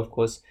older, of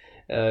course,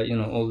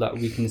 all that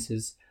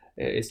weaknesses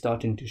is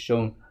starting to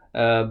show.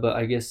 But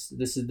I guess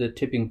this is the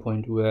tipping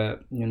point where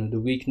the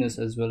weakness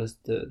as well as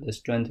the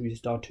strength, we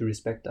start to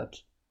respect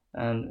that,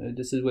 and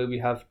this is where we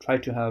have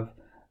tried to have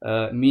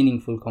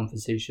meaningful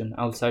conversation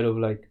outside of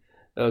like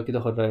have you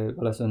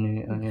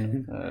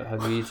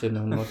eaten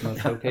and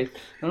whatnot. Okay,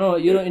 no,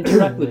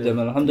 interact with them,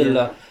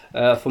 alhamdulillah.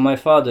 For my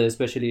father,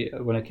 especially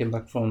when I came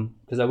back from,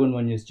 because I went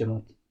 1 year's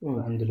Jamaat,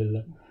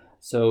 alhamdulillah.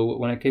 So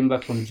when I came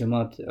back from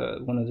Jamaat,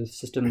 one of the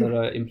systems that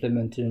I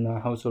implemented in our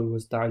household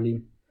was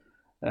ta'aleem.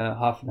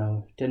 Half an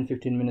hour,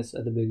 10-15 minutes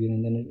at the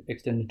beginning, then it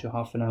extended to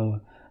half an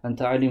hour. And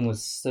ta'aleem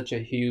was such a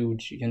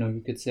huge,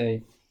 you could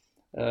say,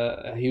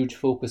 a huge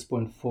focus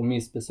point for me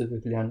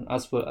specifically, and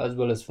as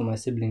well as for my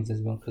siblings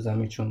as well, because I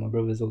made sure my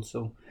brothers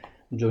also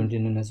joined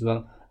in as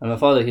well. And my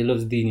father, he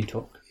loves Deeni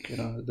talk.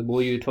 The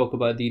more you talk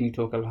about Deeni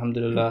talk,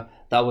 alhamdulillah,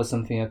 that was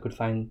something I could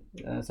find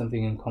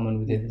something in common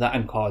with him. That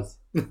and cars.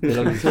 He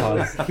loves his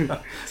cars.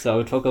 So I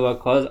would talk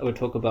about cars, I would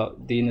talk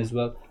about Deen as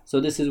well.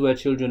 So this is where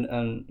children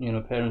and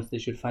parents, they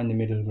should find the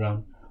middle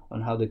ground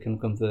on how they can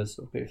converse.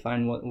 Okay,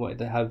 find what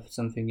they have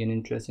something in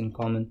interest in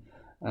common,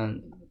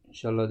 and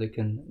inshallah they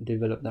can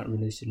develop that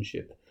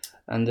relationship.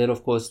 And then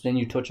of course, then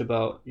you touch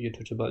about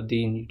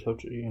Deen.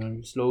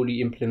 You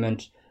slowly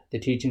implement the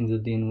teachings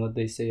of Deen, what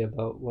they say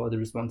about what are the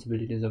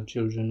responsibilities of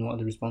children, what are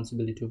the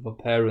responsibilities of our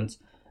parents,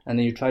 and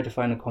then you try to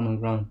find a common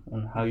ground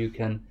on how you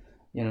can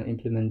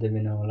implement them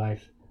in our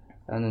life.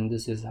 And then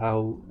this is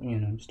how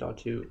start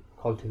to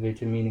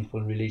cultivate a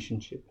meaningful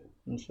relationship,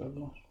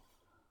 inshallah.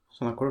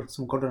 Some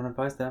good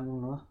advice there,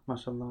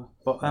 mashallah.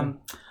 But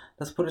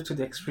let's put it to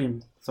the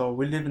extreme. So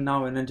we live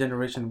now in a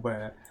generation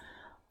where,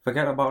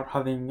 forget about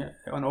having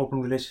an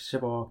open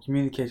relationship or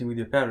communicating with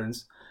your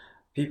parents,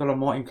 people are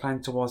more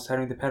inclined towards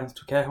sending the parents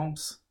to care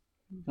homes.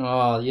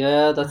 Oh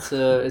yeah, that's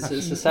it's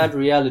a sad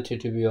reality,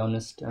 to be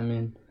honest. I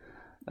mean,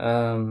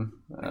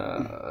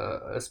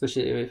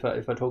 especially if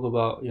I talk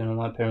about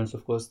my parents,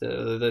 of course, they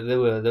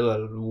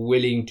were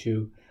willing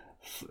to,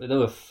 they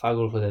were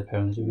faggle for their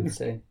parents, you would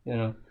say.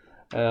 They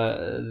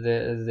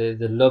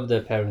love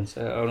their parents,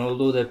 and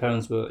although their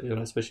parents were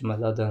especially my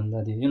dada and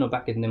daddy,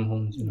 back in them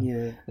homes,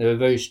 they were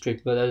very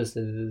strict, but as I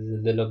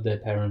said, they loved their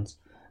parents.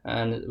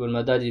 And when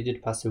my daddy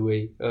did pass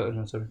away,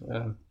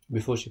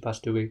 before she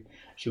passed away,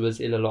 she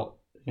was ill a lot.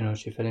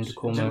 She fell into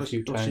coma a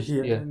few times.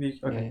 In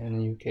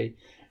the UK.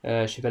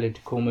 She fell into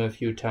coma a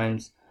few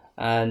times,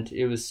 and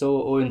it was so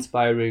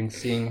awe-inspiring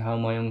seeing how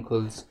my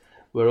uncles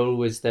were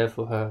always there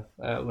for her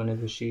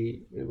whenever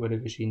she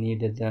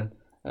needed them.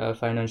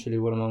 Financially,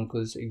 one of my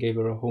uncles gave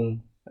her a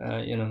home,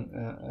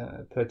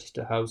 purchased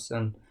a house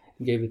and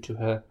gave it to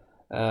her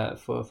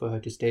for her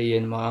to stay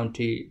in. My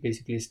auntie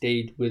basically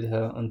stayed with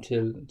her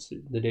until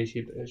the day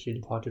she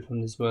departed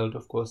from this world,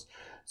 of course.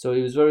 So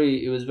it was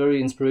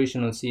very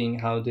inspirational seeing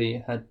how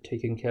they had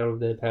taken care of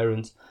their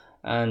parents.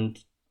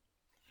 And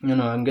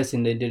I'm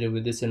guessing they did it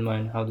with this in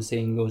mind, how the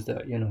saying goes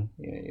that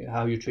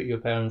how you treat your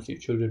parents, your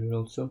children will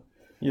also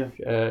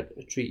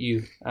treat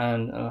you.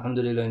 And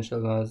alhamdulillah,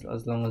 inshallah,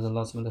 as long as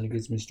Allah subhanahu wa ta'ala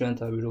gives me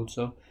strength, I will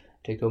also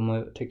take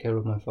care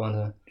of my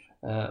father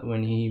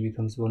when he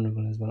becomes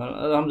vulnerable as well.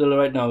 Alhamdulillah,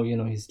 right now,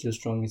 he's still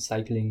strong. He's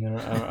cycling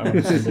around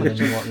and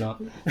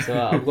whatnot. So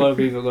I've got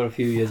a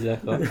few years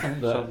left. But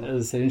as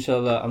I said,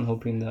 inshallah, I'm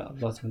hoping that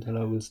Allah subhanahu wa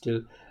ta'ala will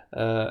still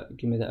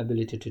give me the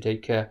ability to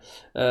take care.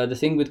 The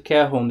thing with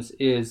care homes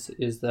is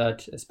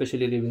that,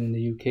 especially living in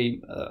the UK,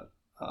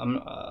 I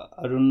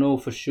don't know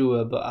for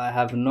sure, but I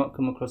have not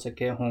come across a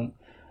care home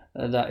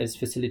that is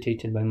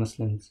facilitated by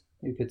Muslims,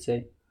 you could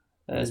say.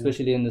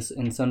 Especially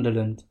in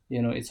Sunderland,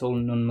 it's all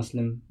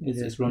non-Muslim.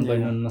 It's run by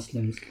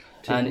non-Muslims,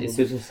 and it's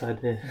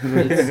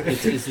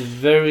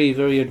very,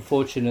 very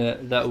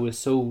unfortunate that we're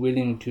so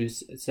willing to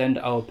send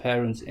our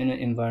parents in an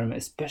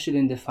environment, especially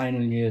in the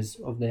final years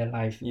of their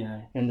life.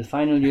 In the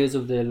final years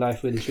of their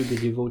life, where they should be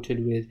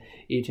devoted with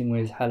eating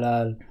with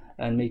halal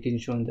and making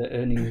sure their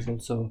earning is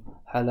also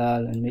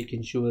halal, and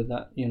making sure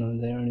that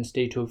they're in a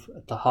state of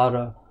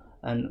tahara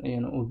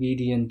and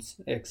obedience,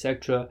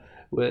 etc.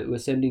 We're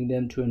sending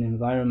them to an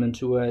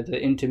environment where they're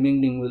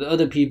intermingling with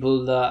other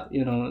people that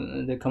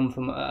they come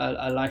from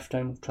a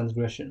lifetime of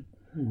transgression,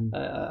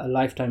 a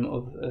lifetime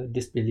of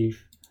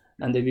disbelief,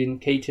 and they've been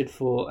catered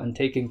for and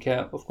taken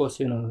care. Of course,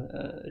 I'm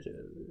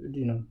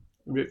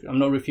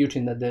not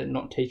refuting that they're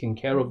not taking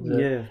care of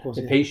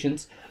the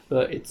patients,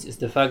 but it's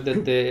the fact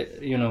that their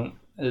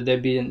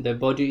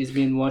body is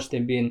being washed, they're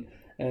being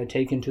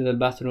taken to the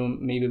bathroom,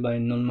 maybe by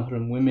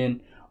non-mahram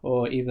women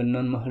or even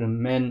non-mahram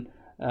men.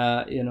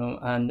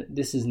 And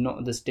this is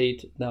not the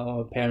state that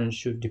our parents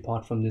should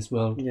depart from this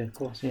world. Yeah, of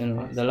course.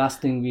 The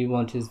last thing we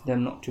want is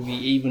them not to be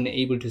even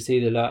able to say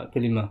the La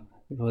kalima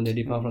before they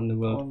depart from the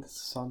world.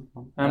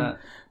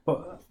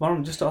 But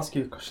Maran, just to ask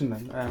you a question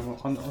then,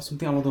 on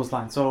something along those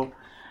lines. So,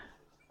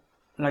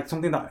 like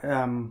something that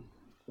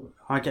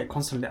I get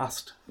constantly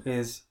asked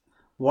is,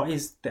 what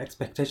is the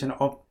expectation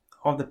of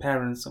the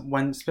parents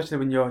especially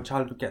when your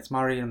child gets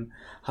married and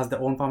has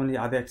their own family?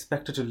 Are they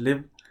expected to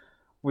live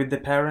with the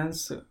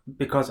parents?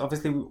 Because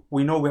obviously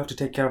we know we have to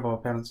take care of our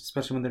parents,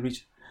 especially when they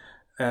reach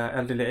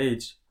elderly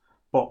age.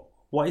 But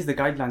what is the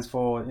guidelines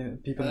for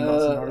people in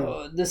that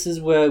scenario? This is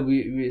where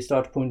we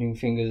start pointing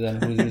fingers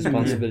and whose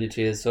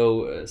responsibility is.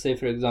 So, say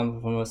for example,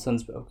 from a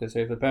son's, okay, so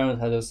if a parent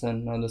has a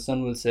son, now the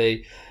son will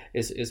say,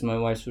 "It's my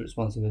wife's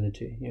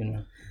responsibility."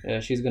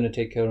 She's going to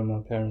take care of my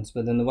parents.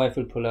 But then the wife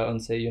will pull out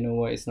and say, "You know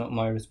what? It's not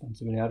my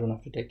responsibility. I don't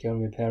have to take care of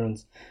your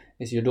parents.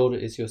 It's your daughter.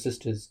 It's your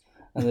sisters."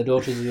 And the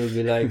daughters will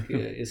be like,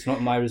 "It's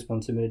not my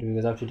responsibility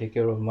because I have to take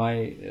care of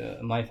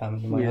my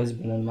family, my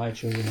husband and my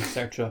children,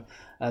 etc."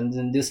 And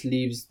then this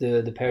leaves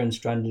the parents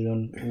stranded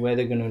on who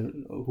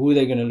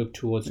they're gonna look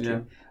towards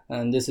to,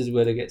 and this is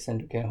where they get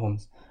sent to care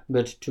homes.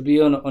 But to be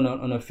on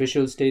an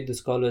official state, the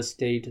scholars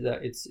state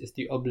that it's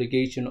the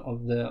obligation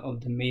of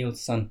the male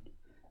son.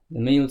 The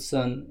male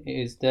son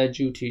is their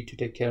duty to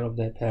take care of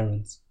their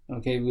parents.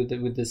 Okay, with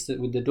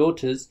the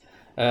daughters.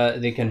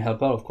 They can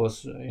help out, of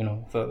course.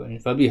 For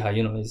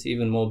Fabiha, it's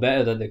even more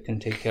better that they can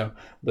take care.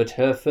 But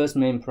her first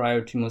main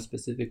priority, more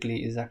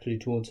specifically, is actually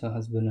towards her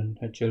husband and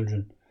her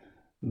children.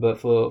 But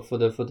for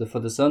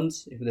the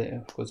sons, if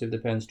the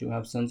parents do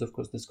have sons, of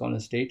course, the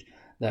scholars state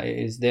that it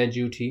is their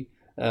duty,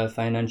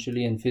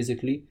 financially and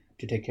physically,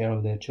 to take care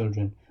of their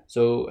children.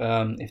 So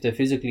if they're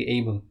physically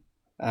able,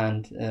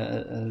 and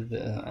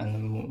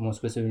more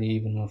specifically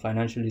even more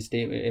financially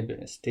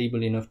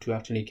stable enough to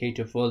actually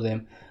cater for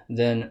them,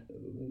 then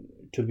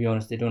to be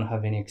honest, they don't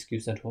have any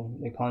excuse at all.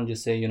 They can't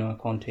just say, I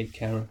can't take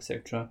care,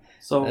 etc.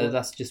 So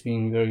that's just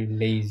being very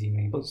lazy,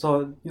 maybe.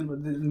 So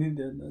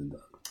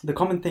the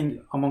common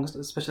thing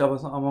especially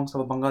amongst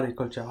our Bengali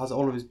culture has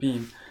always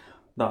been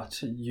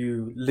that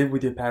you live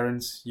with your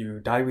parents, you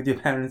die with your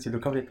parents, you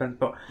look after your parents.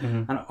 But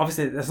and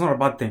obviously that's not a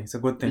bad thing; it's a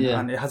good thing,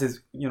 and it has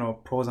its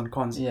pros and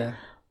cons. Yeah.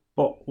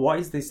 But what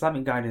is the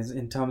Islamic guidance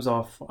in terms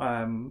of,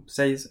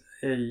 say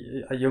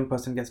a young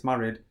person gets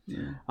married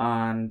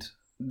and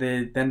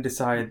they then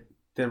decide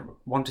they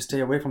want to stay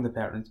away from the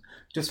parents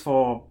just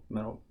for,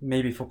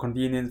 maybe for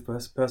convenience, for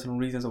personal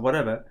reasons or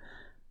whatever.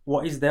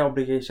 What is their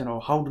obligation,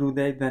 or how do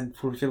they then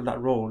fulfill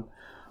that role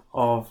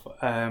of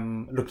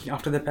looking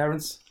after their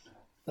parents?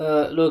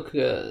 As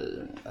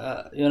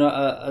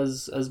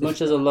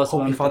much as Allah.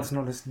 Hope your father's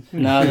not listening.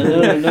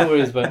 No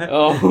worries, but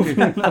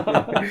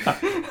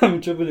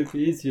I'm trouble if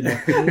he is, Oh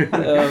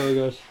my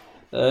gosh.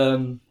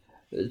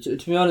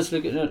 To be honest,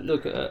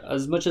 look.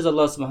 As much as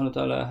Allah Subhanahu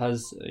wa Taala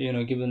has,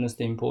 given us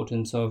the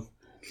importance of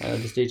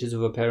the status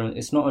of a parent,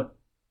 it's not a,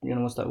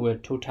 what's that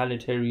word?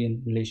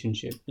 Totalitarian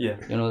relationship. Yeah.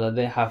 That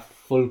they have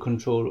full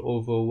control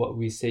over what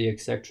we say,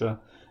 etc.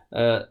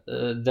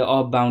 There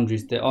are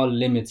boundaries, there are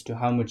limits to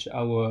how much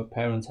our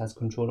parents has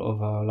control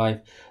over our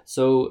life.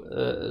 So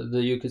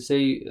you could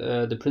say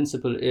the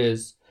principle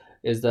is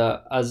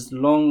that as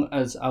long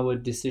as our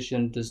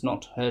decision does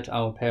not hurt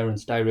our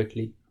parents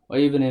directly or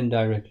even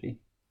indirectly,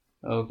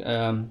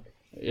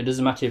 it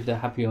doesn't matter if they're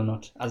happy or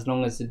not, as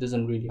long as it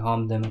doesn't really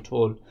harm them at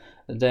all,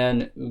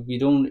 then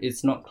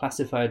it's not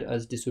classified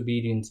as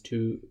disobedience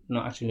to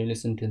not actually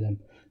listen to them.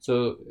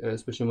 So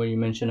especially when you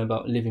mention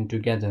about living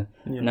together.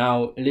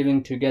 Now,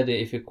 living together,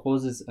 if it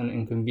causes an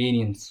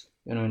inconvenience,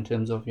 in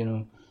terms of,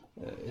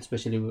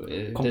 especially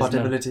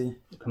compatibility,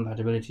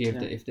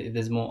 if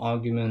there's more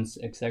arguments,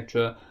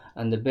 etc.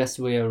 And the best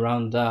way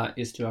around that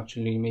is to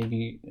actually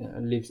maybe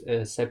live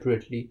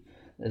separately.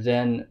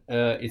 Then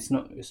it's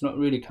not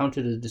really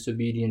counted as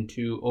disobedient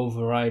to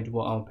override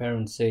what our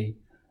parents say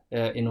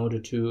in order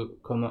to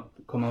come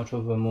out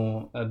of a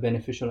more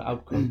beneficial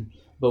outcome.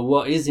 But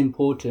what is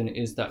important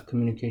is that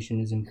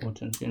communication is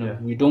important.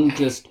 We don't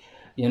just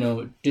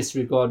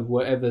disregard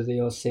whatever they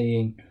are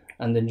saying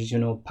and then just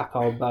pack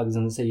our bags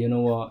and say,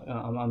 what,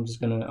 I'm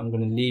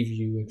gonna leave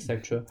you,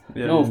 etc.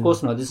 No, of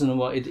course not. This is not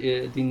what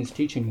Deen is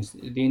teaching us.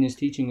 Deen is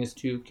teaching us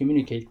to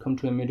communicate, come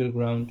to a middle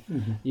ground,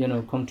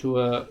 come to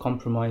a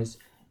compromise.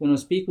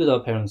 Speak with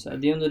our parents. At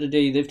the end of the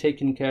day, they've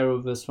taken care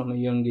of us from a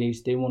young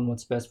age. They want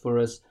what's best for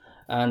us.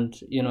 And,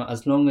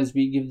 as long as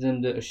we give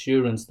them the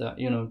assurance that,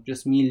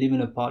 just me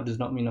living apart does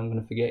not mean I'm going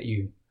to forget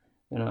you.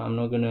 I'm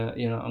not going to,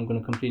 I'm going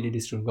to completely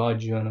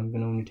disregard you and I'm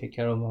going to only take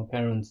care of our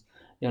parents,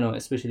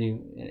 especially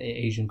in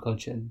Asian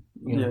culture.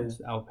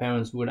 Our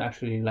parents would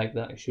actually like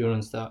that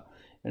assurance that,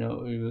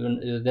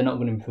 they're not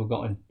going to be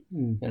forgotten,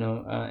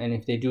 and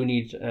if they do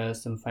need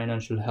some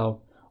financial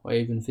help or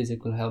even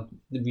physical help,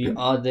 we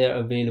are there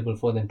available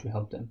for them to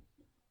help them.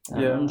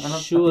 I'm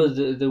sure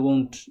they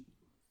won't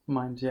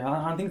mind.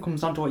 I think it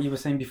comes down to what you were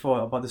saying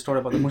before about the story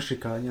about the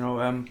mushrika.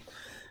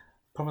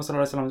 Prophet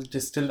ﷺ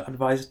just still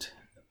advised.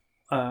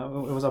 It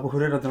was Abu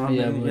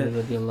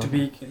Hurairah to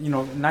be,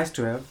 nice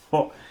to her.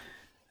 But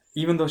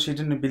even though she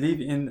didn't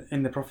believe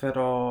in the Prophet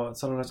or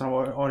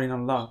in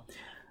Allah,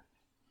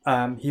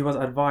 he was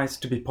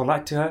advised to be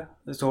polite to her.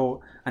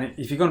 So, and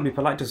if you're going to be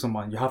polite to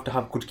someone, you have to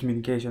have good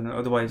communication.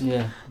 Otherwise,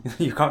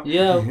 you can't.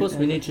 Yeah, of course,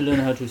 we need to learn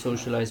how to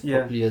socialize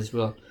properly as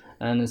well.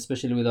 And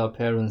especially with our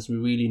parents, we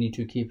really need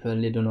to keep a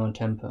lid on our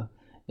temper.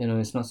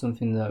 It's not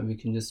something that we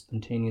can just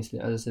spontaneously.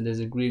 As I said, there's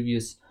a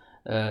grievous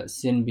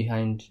sin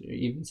behind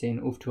even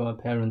saying oof to our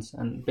parents.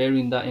 And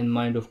bearing that in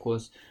mind, of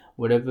course,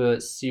 whatever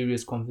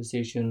serious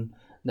conversation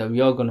that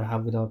we are going to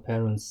have with our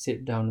parents,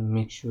 sit down and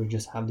make sure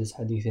just have this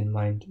hadith in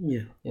mind.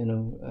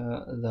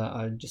 That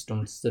I just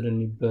don't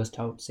suddenly burst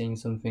out saying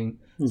something,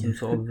 some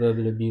sort of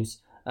verbal abuse.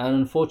 And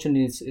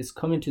unfortunately, it's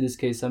coming to this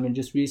case. I mean,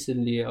 just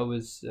recently I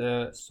was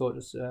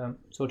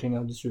sorting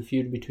out this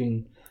feud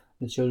between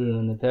the children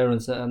and the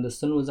parents, and the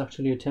son was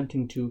actually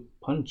attempting to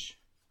punch.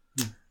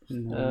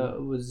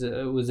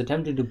 Was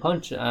attempting to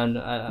punch, and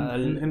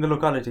in the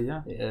locality,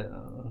 I'm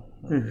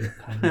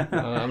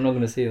not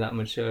going to say that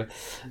much,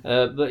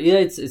 but yeah,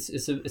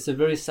 it's a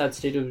very sad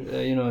state of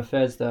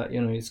affairs that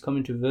it's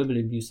coming to verbal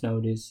abuse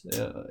nowadays.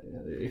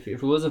 If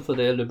it wasn't for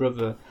the elder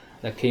brother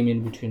that came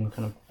in between and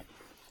kind of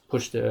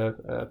pushed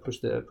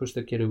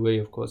the kid away,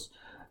 of course.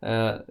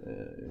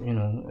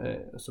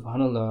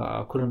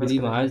 Subhanallah, I couldn't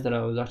believe my eyes that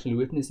I was actually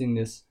witnessing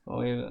this.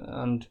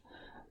 And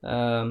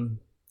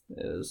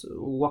so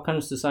what kind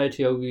of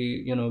society are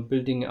we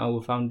building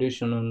our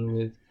foundation on,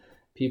 with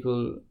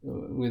people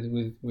with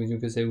you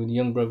could say with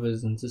young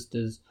brothers and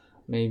sisters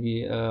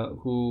maybe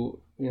who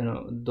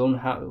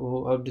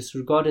who have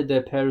disregarded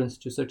their parents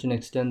to such an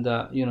extent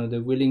that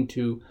they're willing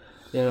to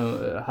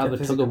have a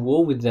tug of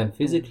war with them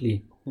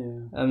physically.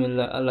 I mean,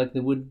 like they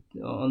would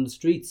on the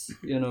streets,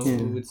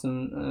 with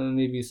some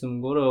maybe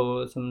some Goro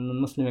or some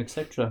Muslim,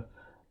 etc.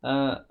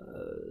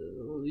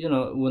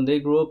 When they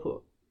grow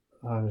up,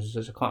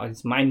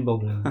 it's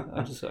mind-boggling.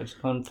 I just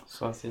can't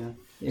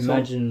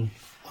imagine.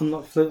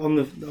 So on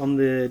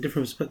the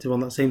different perspective on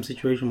that same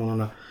situation,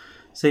 Moulana,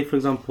 say for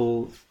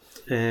example,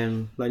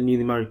 like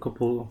newly married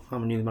couple.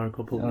 I'm a newly married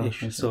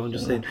couple-ish, so I'm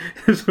just saying.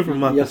 So from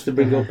my you have to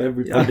bring up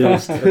everything. I do.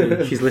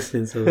 She's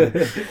listening, so.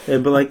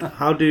 But like,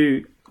 how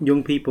do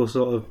young people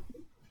sort of?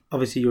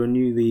 Obviously, you're a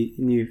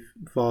new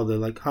father.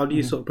 Like, how do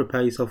you sort of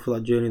prepare yourself for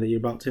that journey that you're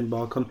about to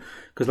embark on?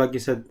 Because, like you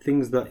said,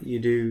 things that you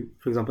do,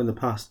 for example, in the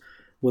past,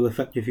 will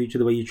affect your future,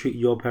 the way you treat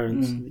your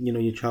parents,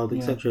 your child,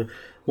 etc.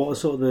 What are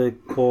sort of the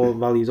core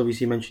values?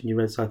 Obviously, you mentioned you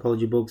read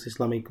psychology books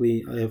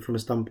Islamically from a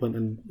standpoint,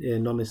 and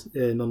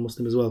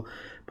non-Muslim as well.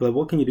 But like,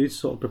 what can you do to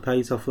sort of prepare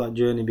yourself for that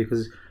journey?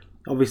 Because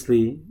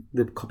obviously,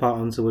 the cop-out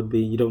answer would be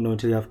you don't know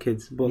until you have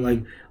kids. But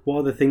like, what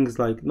are the things,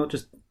 like, not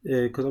just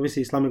because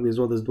obviously Islamically as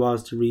well, there's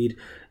du'as to read,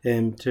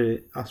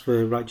 to ask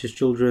for righteous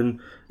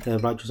children,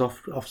 righteous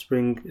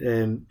offspring,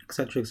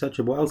 etc.,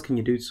 etc. What else can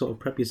you do to sort of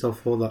prep yourself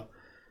for that?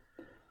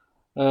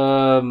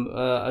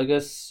 I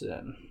guess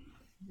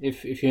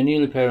if you're a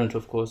newly parent,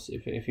 of course,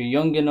 if you're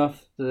young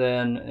enough,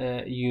 then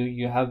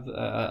you have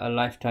a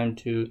lifetime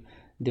to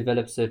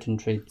develop certain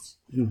traits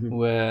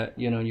where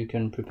you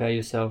can prepare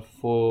yourself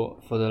for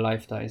the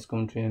life that is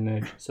going to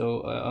emerge.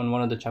 So on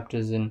one of the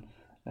chapters in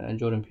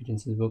Jordan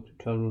Peterson's book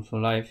 12 Rules for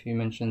Life, he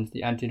mentions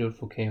the antidote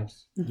for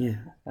chaos. The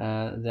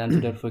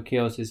antidote for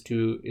chaos is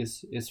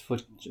for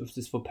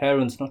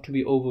parents not to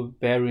be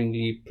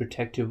overbearingly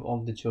protective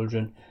of the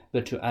children,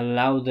 but to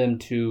allow them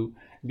to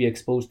be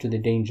exposed to the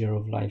danger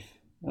of life.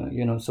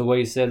 So what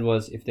he said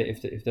was, if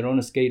they're on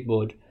a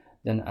skateboard,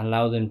 then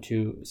allow them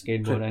to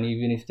skateboard, and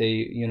even if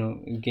they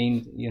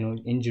gain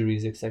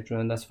injuries, etc.,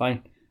 and that's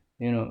fine.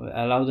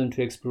 Allow them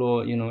to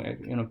explore.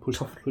 Push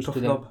to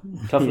them.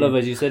 Tough love,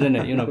 as you said in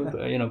it.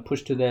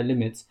 Push to their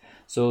limits,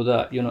 so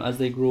that as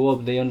they grow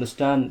up, they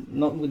understand,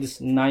 not with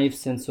this naive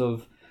sense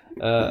of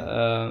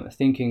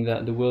thinking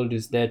that the world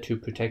is there to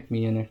protect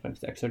me and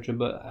etc.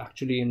 But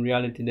actually, in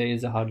reality, there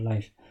is a hard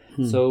life.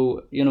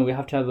 So we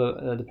have to have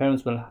the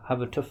parents will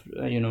have a tough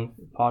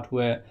part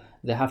where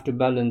they have to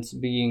balance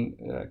being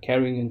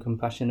caring and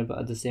compassionate, but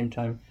at the same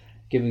time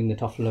giving the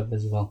tough love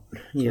as well,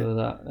 so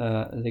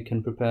that they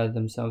can prepare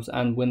themselves.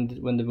 And when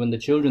the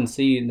children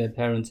see their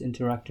parents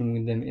interacting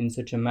with them in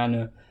such a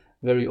manner,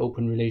 very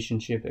open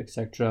relationship,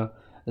 etc.,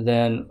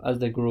 then as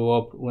they grow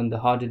up, when the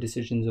harder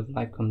decisions of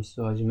life comes,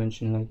 so as you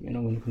mentioned, like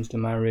when it comes to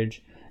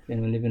marriage,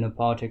 living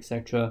apart,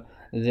 etc.,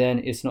 then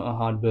it's not a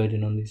hard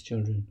burden on these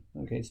children.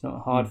 Okay, it's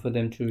not hard for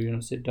them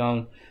to sit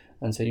down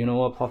and say,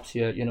 what, pops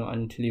here, I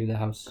need to leave the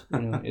house.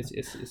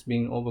 It's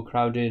being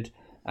overcrowded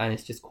and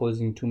it's just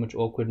causing too much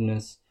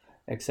awkwardness,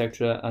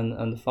 etc.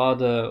 And the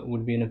father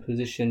would be in a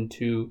position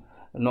to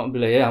not be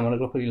like, I'm gonna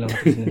go put you.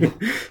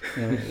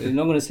 He's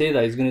not gonna say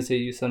that. He's gonna say,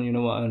 "You son, you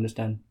know what? I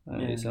understand.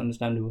 It's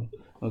understandable.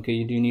 Okay,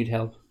 you do need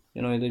help.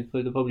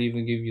 They'll probably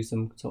even give you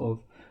some sort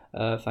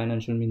of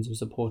financial means of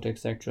support,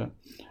 etc."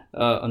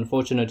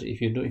 Unfortunately,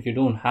 if you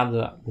don't have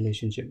that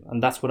relationship,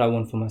 and that's what I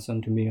want for my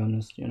son, to be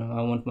honest.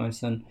 I want my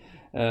son,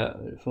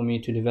 for me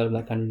to develop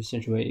that kind of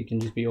relationship where he can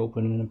just be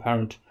open and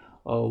apparent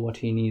what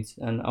he needs.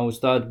 And our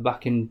Ustad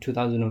back in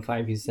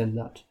 2005, he said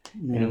that,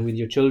 with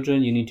your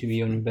children, you need to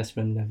be on your best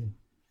friend level.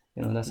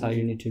 That's how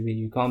you need to be.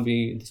 You can't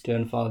be the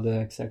stern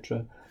father,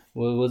 etc.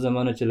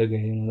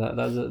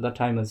 That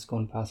time has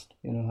gone past.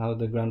 How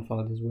the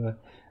grandfathers were.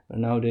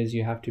 And nowadays,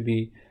 you have to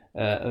be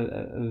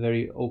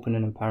very open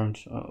and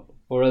apparent,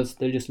 or else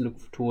they just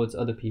look towards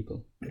other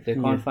people. If they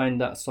can't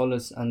find that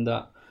solace and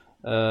that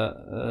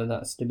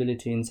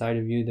stability inside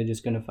of you, they're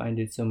just going to find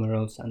it somewhere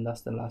else, and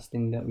that's the last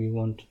thing that we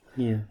want.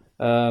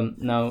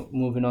 Now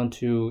moving on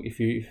to, if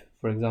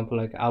for example,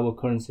 like our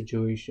current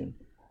situation,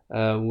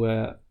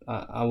 where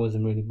I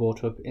wasn't really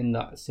brought up in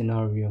that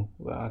scenario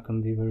where I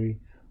can be very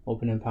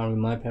open and apparent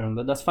with my parent,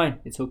 but that's fine,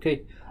 it's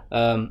okay.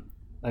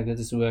 I guess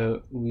this is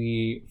where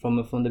we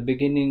from the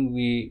beginning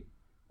we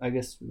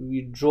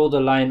draw the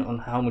line on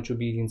how much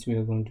obedience we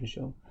are going to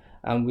show,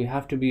 and we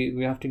have to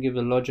give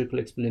a logical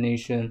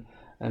explanation,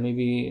 and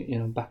maybe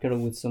back it up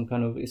with some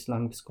kind of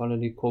Islamic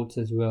scholarly quotes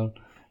as well.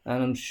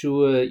 And I'm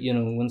sure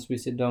once we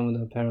sit down with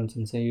our parents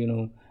and say,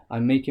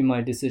 I'm making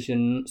my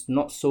decision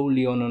not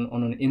solely on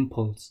an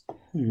impulse,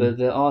 but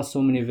there are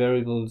so many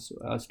variables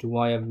as to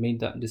why I've made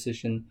that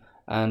decision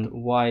and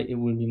why it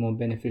will be more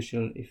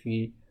beneficial if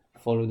we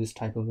follow this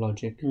type of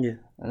logic. And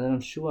then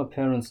I'm sure our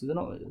parents, they're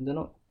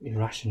not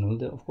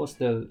irrational. Of course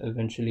they'll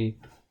eventually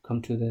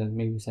come to their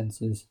maybe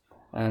senses.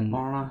 And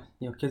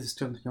your kids are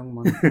still young,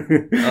 man.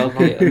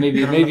 Okay,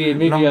 maybe I'm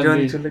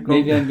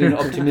being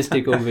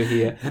optimistic over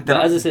here. But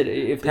as I said,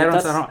 if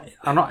parents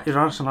are not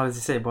irrational as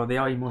you say, but they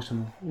are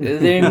emotional.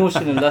 They're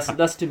emotional.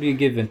 That's to be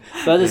given.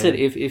 But as I said,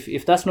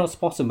 if that's not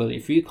possible,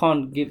 if we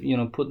can't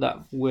put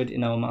that word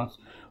in our mouth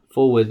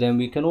forward, then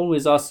we can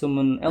always ask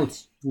someone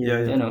else.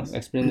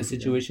 Explain the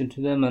situation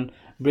to them and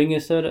bring a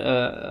third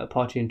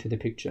party into the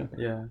picture.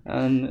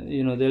 And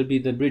they'll be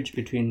the bridge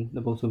between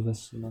the both of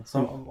us.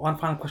 So one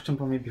final question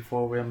for me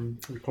before we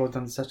close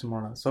down the session,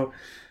 Moulana. So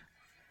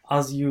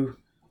as you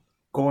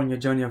go on your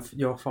journey of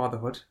your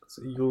fatherhood,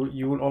 so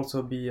you will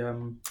also be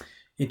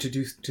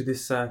introduced to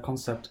this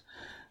concept.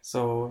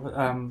 So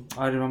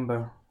I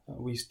remember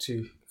we used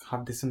to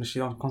have this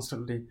initiative on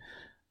constantly.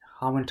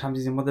 How many times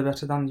is your mother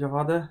better than your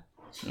father?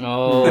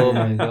 Oh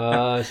my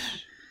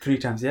gosh. 3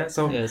 times, yeah?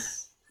 So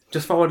yes.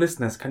 Just for our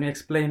listeners, can you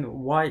explain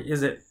why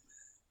is it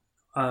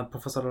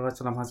Prophet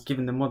ﷺ has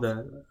given the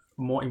mother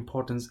more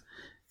importance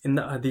in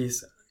the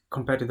hadith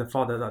compared to the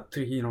father? That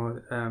they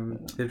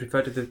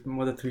refer to the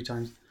mother 3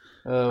 times.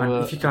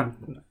 And if you can,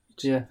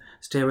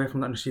 stay away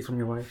from that nasheed from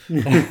your wife.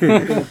 No,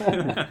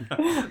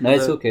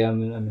 it's okay. I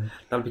mean,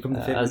 that'll become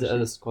the as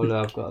a scholar,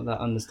 I've got that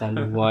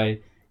understanding why.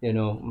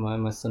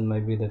 My son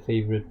might be the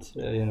favorite.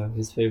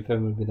 His favorite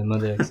parent will be the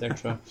mother,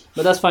 etc.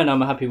 But that's fine.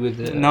 I'm happy with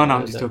the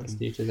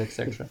status,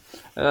 etc.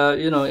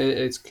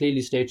 It's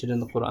clearly stated in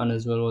the Quran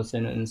as well. That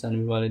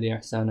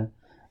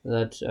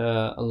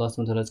Allah subhanahu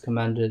wa ta'ala has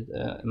commanded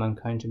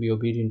mankind to be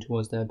obedient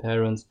towards their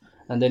parents,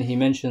 and then He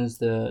mentions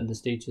the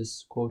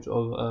status quote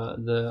of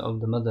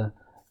the mother.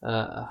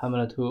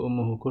 حَمَلَتْهُ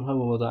أُمُّهُ كُرْهًا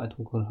وَوَضَعَتْهُ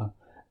كُرْهًا.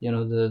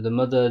 The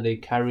mother, they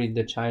carried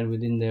the child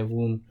within their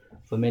womb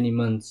for many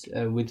months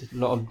with a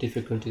lot of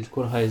difficulties.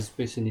 Kurha is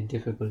basically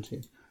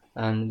difficulty,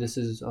 and this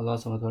is Allah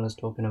subhanahu wa ta'ala is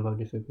talking about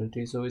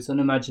difficulty. So it's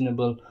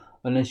unimaginable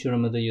unless you're a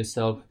mother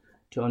yourself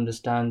to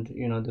understand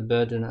the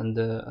burden and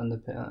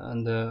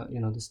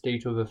the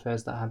state of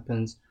affairs that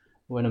happens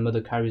when a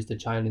mother carries the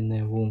child in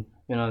their womb.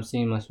 I've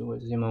seen my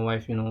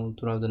wife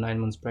throughout the 9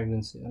 months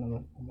pregnancy, and I'm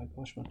like, oh my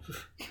gosh, man.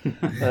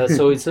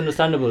 So it's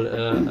understandable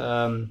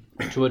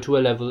to a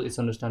level. It's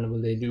understandable.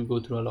 They do go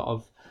through a lot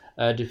of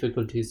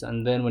difficulties,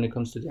 and then when it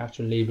comes to the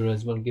actual labor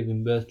as well,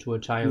 giving birth to a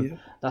child,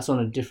 that's on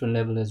a different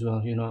level as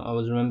well.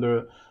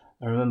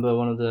 I remember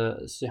one of the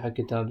Sihah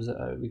Kitabs,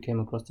 we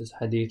came across this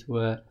hadith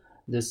where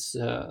this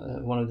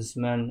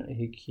man,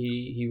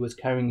 he was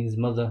carrying his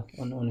mother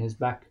on his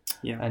back,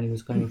 and he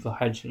was coming for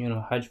Hajj.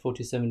 Hajj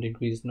 47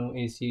 degrees, no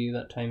AC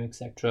that time,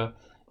 etc.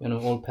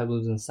 All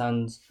pebbles and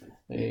sands.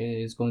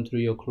 It's going through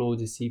your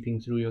clothes, it's seeping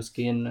through your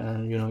skin,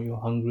 and you're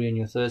hungry and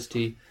you're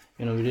thirsty.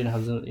 We didn't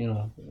have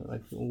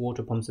like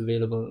water pumps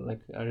available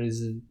like there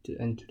is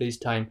in today's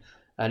time.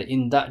 And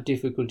in that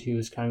difficulty, he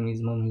was carrying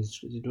his mom.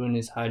 He's doing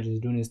his Hajj, he's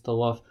doing his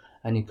tawaf,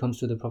 and he comes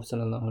to the Prophet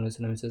ﷺ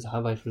and says,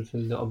 "Have I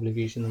fulfilled the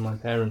obligation of my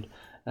parent?"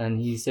 And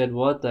he said,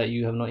 "What? That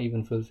you have not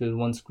even fulfilled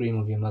one scream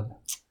of your mother."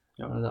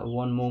 That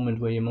one moment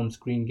where your mom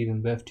screamed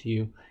giving birth to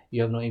you,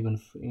 you have not even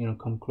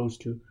come close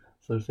to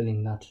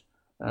fulfilling that.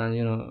 And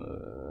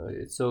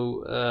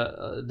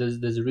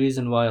there's a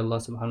reason why Allah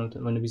subhanahu wa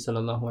ta'ala, Nabi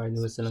sallallahu alayhi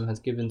wa sallam, has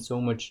given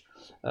so much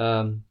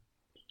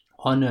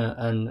honor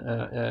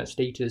and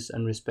status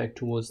and respect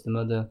towards the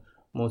mother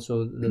more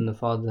so than the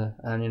father.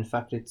 And in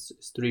fact it's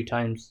 3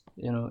 times.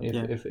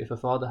 If a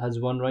father has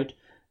 1 right,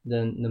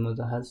 then the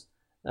mother has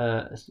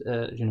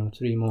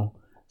 3 more.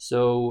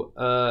 So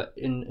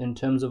in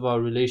terms of our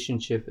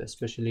relationship,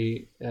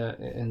 especially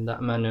in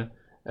that manner,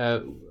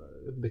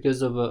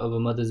 because of a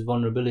mother's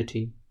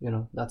vulnerability,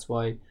 that's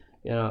why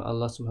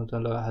Allah subhanahu wa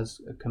ta'ala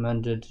has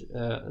commanded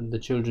the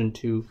children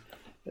to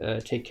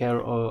take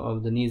care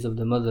of the needs of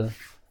the mother,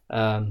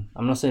 I'm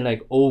not saying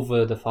like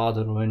over the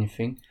father or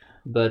anything,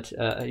 but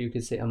you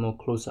could say a more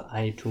closer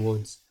eye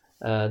towards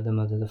the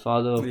mother. The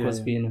father, of course,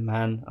 being a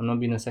man. I'm not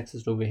being a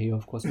sexist over here,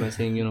 of course, by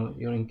saying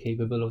you're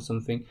incapable or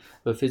something,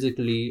 but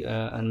physically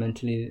and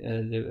mentally,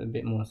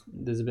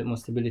 there's a bit more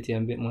stability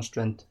and a bit more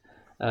strength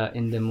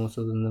in them more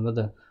so than the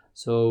mother.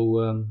 So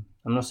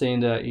I'm not saying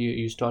that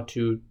you start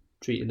to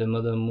treat the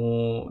mother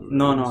more.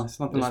 No, it's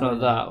not It's like not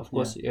that. Of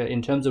course,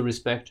 in terms of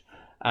respect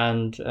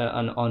and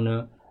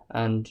honor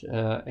and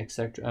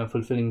etc. and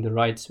fulfilling the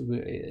rights,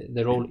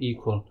 they're all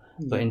equal.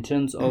 But in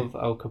terms of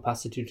our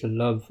capacity to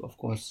love, of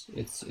course,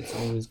 it's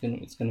always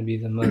gonna be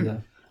the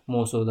mother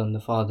more so than the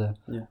father,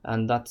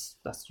 and that's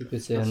you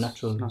could say a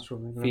natural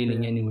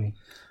feeling anyway.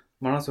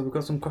 Moulana, so we've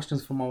got some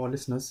questions from our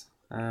listeners.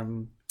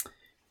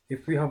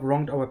 If we have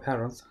wronged our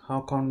parents,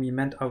 how can we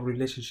mend our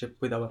relationship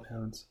with our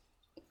parents?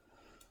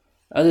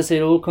 As I say,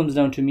 it all comes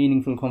down to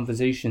meaningful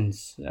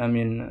conversations. I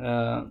mean,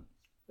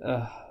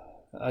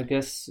 I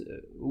guess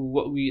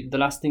the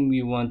last thing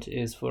we want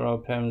is for our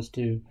parents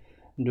to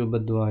do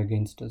bad dua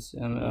against us.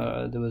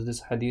 There was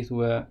this hadith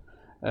where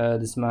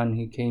this man,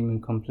 he came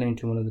and complained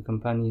to one of the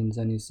companions,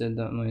 and he said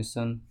that my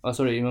son,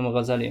 Imam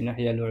Ghazali in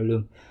Ihya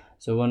al-Ulum.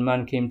 So one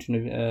man came to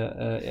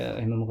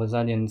Imam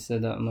Ghazali and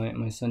said that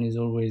my son is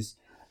always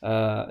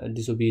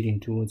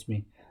disobedient towards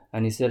me.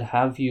 And he said,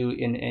 have you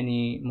in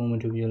any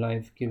moment of your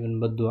life given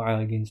bad dua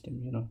against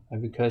him?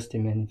 Have you cursed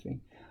him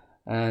anything?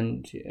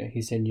 And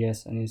he said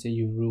yes. And he said,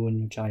 you ruined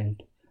your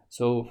child.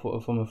 So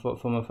from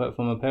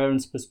a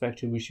parent's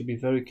perspective, we should be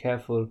very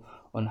careful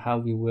on how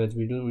we words.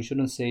 We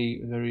shouldn't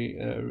say very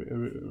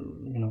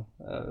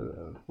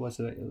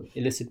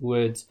illicit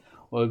words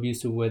or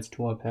abusive words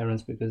to our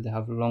parents, because they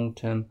have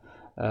long-term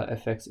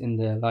effects in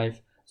their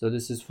life. So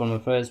this is from a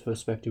parent's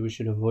perspective we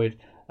should avoid,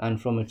 and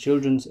from a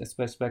children's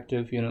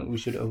perspective, we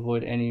should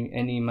avoid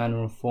any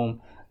manner of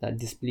form that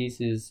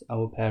displeases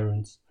our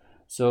parents.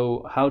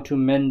 So how to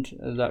mend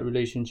that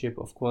relationship?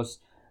 Of course,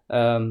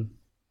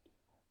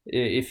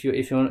 if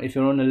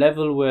you're on a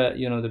level where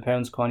the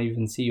parents can't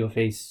even see your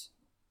face,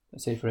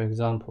 say for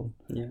example,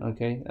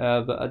 okay,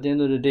 but at the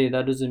end of the day,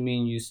 that doesn't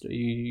mean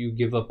you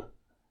give up.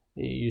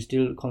 You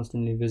still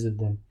constantly visit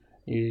them.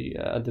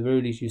 At the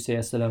very least, you say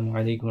Assalamu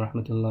alaikum wa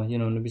rahmatullah.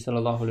 Nabi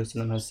sallallahu alaihi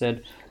wasallam has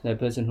said that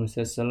person who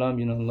says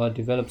salam, Allah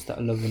develops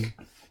that loving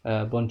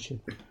bondship.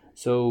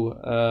 So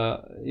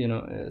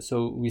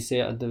so we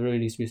say, at the very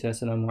least, we say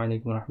Assalamu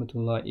alaikum wa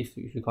rahmatullah. If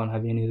you can't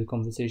have any other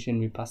conversation,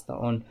 we pass that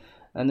on,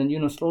 and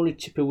then slowly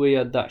chip away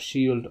at that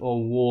shield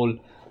or wall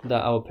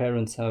that our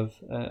parents have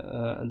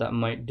that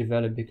might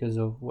develop because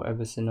of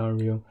whatever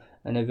scenario,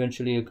 and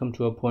eventually you'll come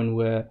to a point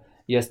where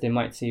yes, they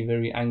might say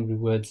very angry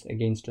words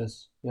against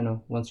us.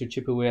 Once you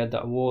chip away at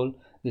that wall,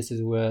 this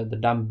is where the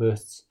dam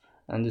bursts,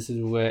 and this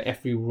is where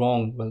every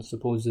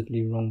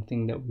supposedly wrong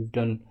thing that we've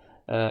done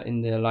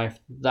in their life,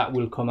 that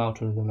will come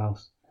out of the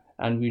mouth,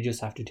 and we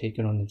just have to take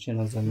it on the chin,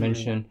 as I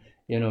mentioned.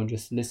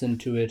 Just listen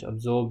to it,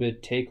 absorb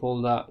it, take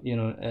all that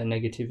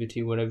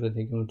negativity, whatever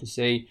they're going to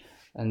say,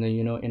 and then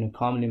in a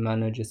calmly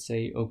manner just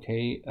say,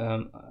 okay,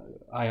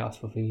 I ask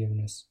for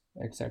forgiveness,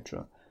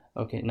 etc.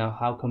 Okay, now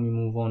how can we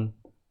move on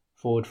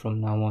forward from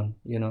now on?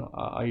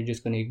 Are you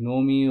just going to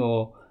ignore me,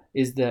 or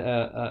is there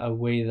a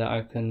way that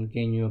I can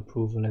gain your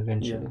approval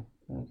eventually?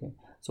 Okay,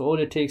 so all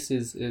it takes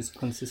is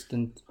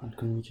consistent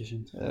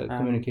communication.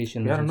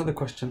 Communication. We had another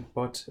question,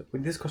 but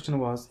this question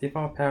was, if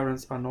our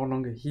parents are no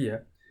longer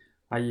here,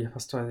 i.e.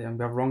 and we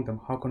have wronged them,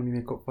 how can we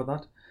make up for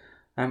that?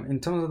 In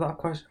terms of that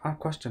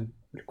question,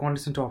 go and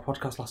listen to our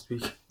podcast last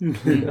week.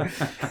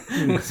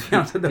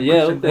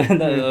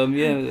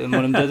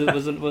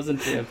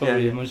 Wasn't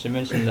probably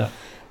mentioned that.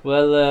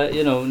 Well,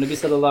 Nabi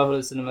sallallahu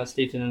alaihi wasallam has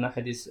stated in a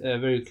hadith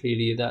very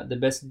clearly that the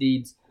best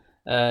deeds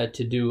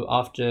to do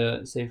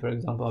after, say for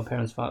example, our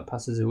parents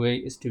passes away,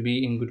 is to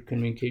be in good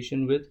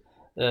communication with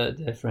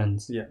their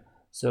friends.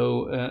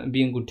 So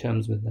be in good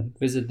terms with them,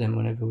 visit them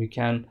whenever we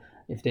can.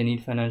 If they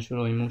need financial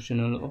or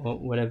emotional or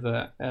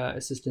whatever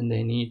assistance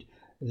they need,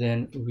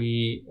 then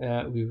we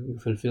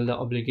fulfill that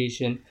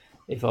obligation.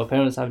 If our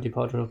parents have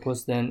departed, of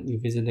course, then we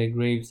visit their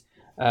graves.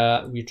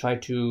 We try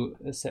to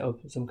set up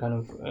some kind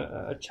of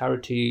a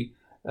charity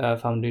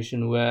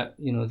foundation where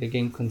they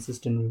gain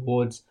consistent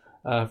rewards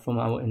from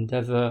our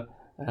endeavor,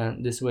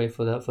 and this way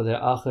for their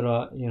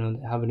akhirah,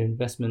 they have an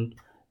investment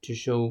to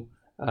show.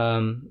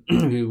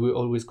 We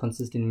always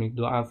consistently make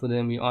dua for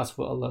them. We ask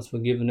for Allah's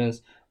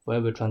forgiveness for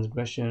every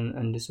transgression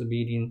and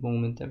disobedient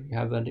moment that we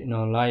have had in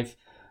our life,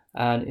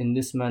 and in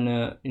this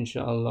manner,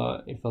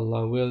 inshallah, if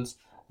Allah wills,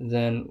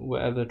 then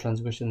whatever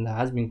transgression that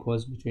has been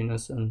caused between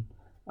us and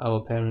our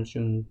parents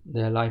during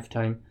their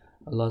lifetime,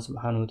 Allah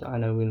subhanahu wa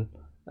ta'ala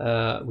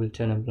will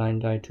turn a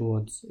blind eye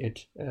towards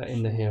it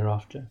in the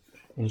hereafter,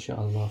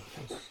 inshallah.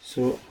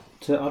 So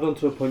to add on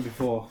to a point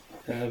before,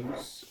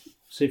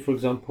 say for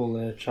example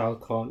a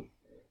child can't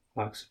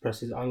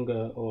suppress his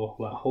anger or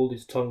hold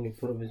his tongue in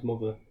front of his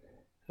mother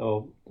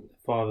or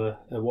father,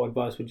 what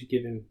advice would you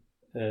give him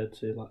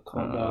to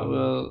calm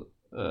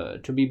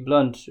down? To be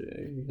blunt,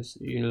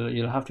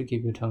 you'll have to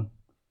keep your tongue.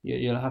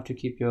 You'll have to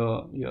keep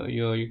your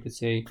you could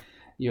say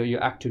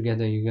your act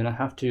together. You're gonna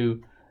have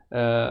to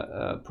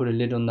put a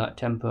lid on that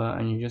temper,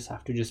 and you just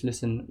have to just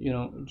listen.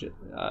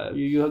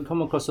 You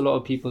come across a lot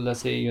of people that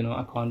say,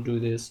 I can't do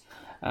this.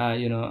 I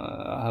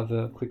have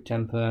a quick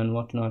temper and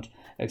whatnot,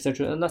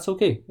 etc. And that's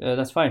okay.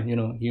 That's fine.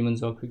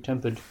 Humans are quick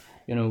tempered.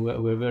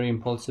 We're very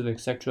impulsive,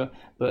 etc.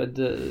 But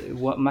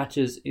what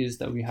matters is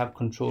that we have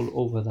control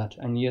over that.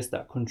 And yes,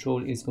 that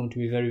control is going to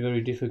be very,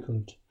 very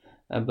difficult.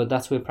 But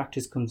that's where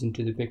practice comes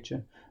into the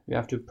picture. We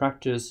have to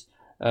practice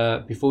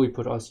before we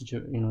put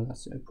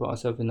put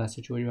ourselves in that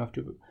situation. We have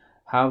to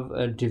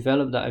have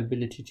develop that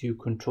ability to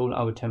control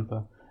our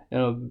temper.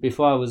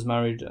 Before I was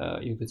married,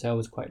 you could say I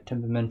was quite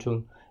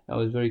temperamental. I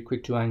was very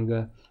quick to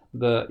anger.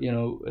 But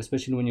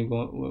especially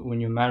when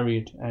you're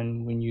married,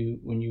 and when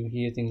you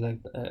hear things like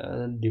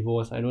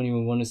divorce, I don't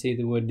even want to say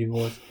the word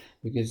divorce,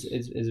 because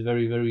it's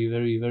very, very,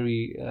 very,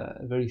 very,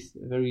 very,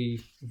 very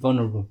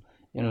vulnerable.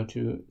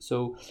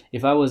 So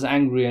if I was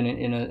angry and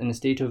in a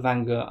state of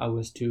anger, I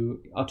was to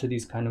utter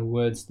these kind of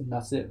words, then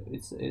that's it.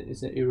 It's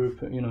an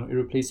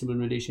irreplaceable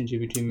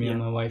relationship between me and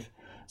my wife.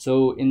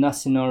 So in that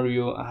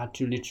scenario, I had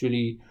to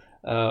literally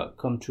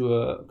come to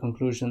a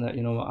conclusion that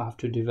I have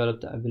to develop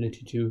the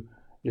ability to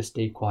just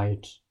stay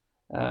quiet,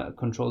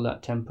 control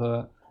that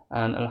temper,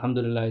 and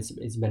alhamdulillah,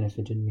 it's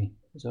benefited me.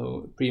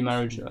 So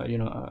pre-marriage,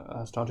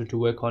 I started to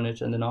work on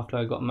it, and then after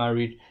I got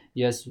married,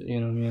 yes, me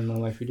and my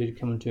wife, we did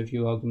come into a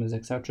few arguments,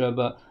 etc.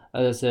 But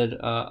as I said,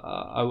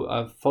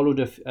 I followed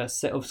a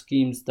set of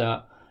schemes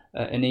that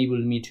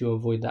enabled me to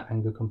avoid that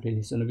anger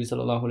completely. So Nabi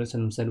Sallallahu Alaihi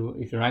Wasallam said,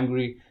 if you're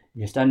angry, if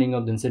you're standing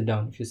up, then sit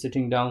down. If you're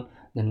sitting down,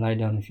 then lie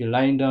down. If you're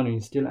lying down and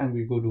you're still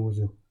angry, go do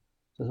wuzu.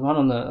 So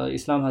subhanAllah,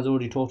 Islam has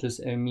already taught us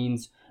a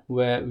means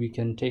where we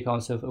can take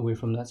ourselves away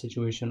from that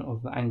situation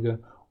of anger.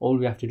 All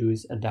we have to do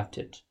is adapt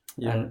it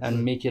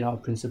and make it our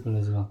principle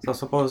as well. So I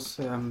suppose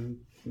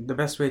the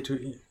best way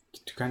to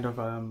kind of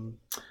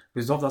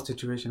resolve that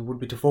situation would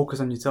be to focus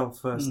on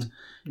yourself first,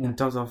 in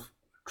terms of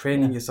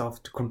training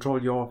yourself to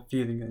control your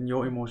feeling and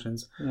your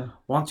emotions.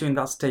 Once you're in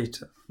that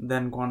state,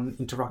 then go and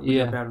interact with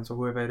your parents or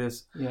whoever it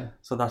is,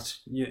 so that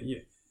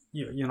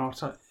you're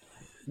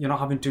not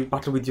having to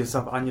battle with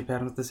yourself and your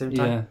parents at the same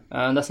time.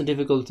 And that's a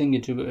difficult thing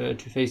to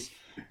face.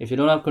 If you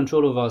don't have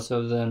control of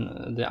ourselves,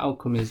 then the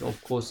outcome is,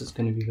 of course, it's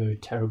going to be very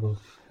terrible.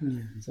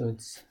 So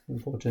it's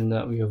important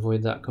that we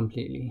avoid that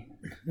completely.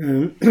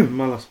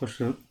 My last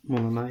question,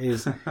 Moulana,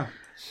 is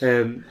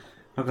I'm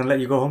going to let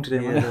you go home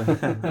today.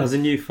 As a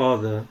new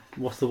father,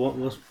 what's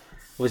obviously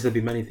there'll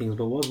be many things,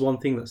 but what's one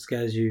thing that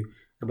scares you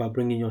about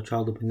bringing your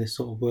child up in this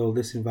sort of world,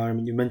 this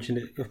environment? You mentioned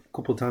it a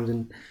couple of times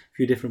in a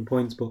few different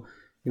points, but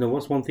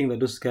what's one thing that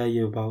does scare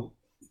you about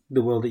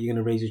the world that you're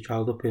going to raise your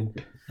child up in,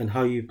 and how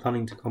are you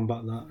planning to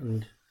combat that?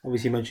 And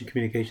obviously you mentioned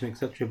communication,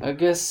 etc. I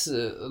guess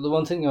the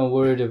one thing I'm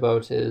worried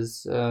about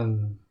is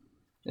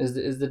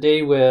the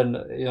day when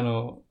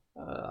you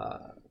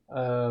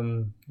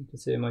could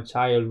say my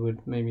child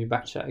would maybe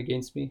backchat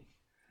against me,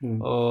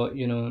 or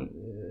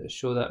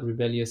show that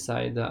rebellious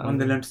side that when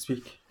they learn to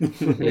speak.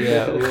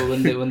 Or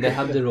when they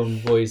have their own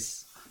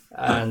voice,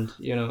 and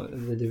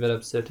they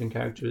develop certain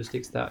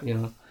characteristics that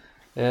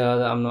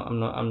I'm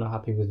not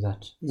happy with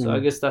that. So I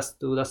guess that's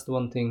the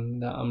one thing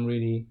that I'm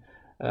really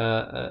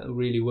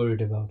really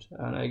worried about.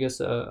 And I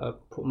guess I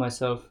put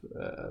myself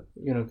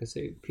could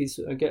say peace.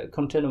 I get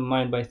content of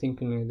mind by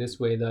thinking this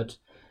way, that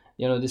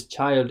this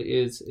child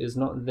is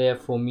not there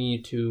for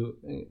me to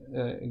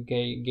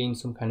gain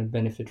some kind of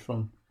benefit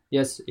from.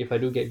 Yes, if I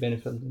do get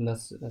benefit, then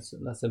that's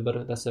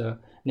a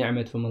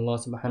ni'mat from Allah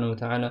subhanahu wa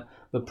ta'ala.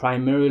 But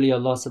primarily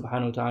Allah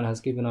subhanahu wa ta'ala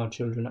has given our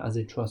children as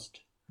a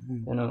trust.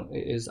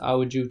 It is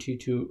our duty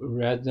to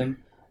rear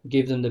them,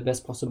 give them the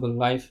best possible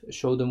life,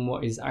 show them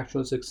what is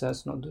actual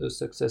success, not the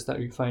success that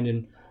you find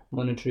in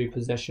monetary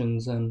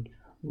possessions and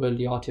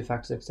worldly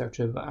artifacts,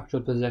 etc. But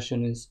actual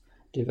possession is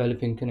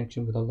developing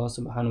connection with Allah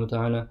subhanahu wa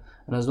ta'ala.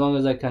 And as long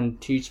as I can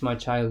teach my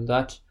child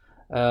that,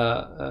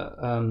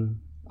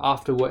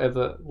 after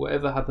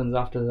whatever happens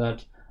after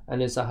that, at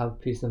least I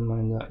have peace of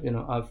mind that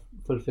I've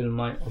fulfilled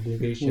my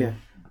obligation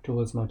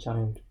towards my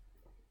child.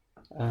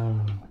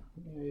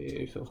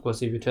 If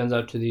it turns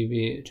out to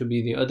be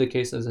the other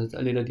case, as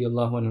Ali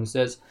radiallahu anhu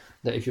says,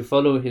 that if you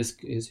follow his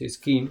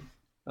scheme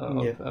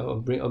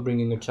of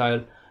bringing a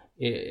child,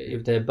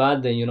 if they're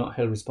bad, then you're not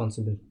held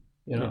responsible,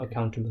 you're not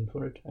accountable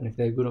for it. And if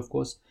they're good, of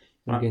course,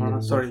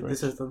 sorry,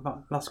 this is the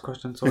last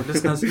question, so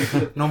listeners,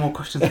 no more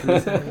questions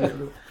please.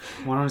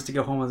 One wants to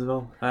get home as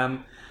well.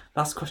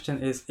 Last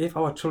question is, if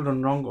our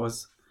children wrong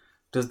us,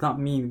 does that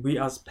mean we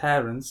as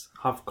parents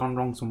have gone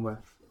wrong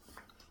somewhere?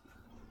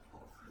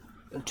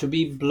 To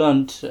be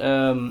blunt,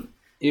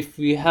 if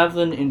we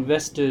haven't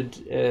invested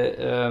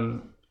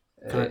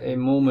a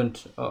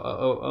moment,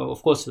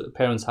 of course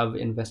parents have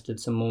invested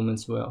some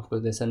moments where of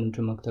course they send them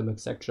to maktab,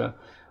 etc.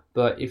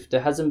 But if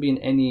there hasn't been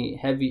any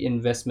heavy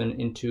investment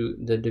into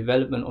the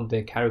development of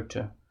their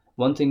character,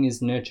 one thing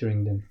is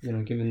nurturing them,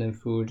 giving them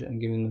food and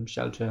giving them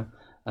shelter.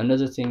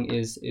 Another thing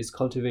is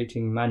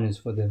cultivating manners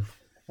for them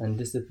and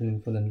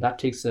discipline for them. That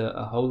takes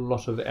a whole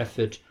lot of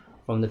effort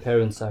from the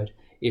parent side.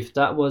 If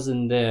that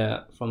wasn't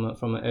there from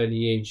an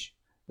early age,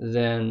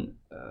 then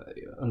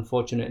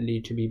unfortunately,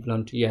 to be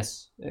blunt,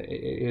 yes,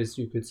 it is,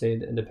 you could say,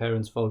 the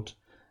parents' fault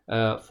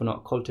for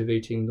not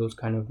cultivating those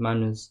kind of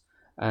manners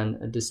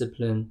and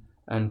discipline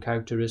and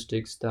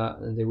characteristics that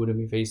they wouldn't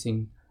be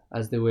facing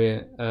as they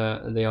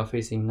are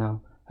facing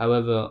now.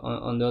 However,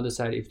 on the other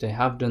side, if they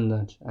have done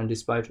that, and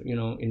despite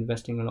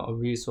investing a lot of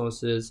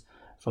resources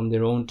from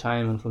their own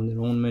time and from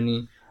their own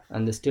money,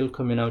 and they're still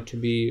coming out to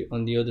be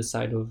on the other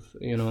side of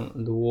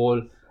the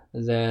wall,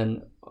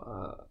 then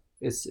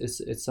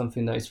it's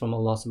something that is from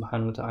Allah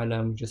subhanahu wa ta'ala,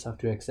 and we just have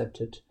to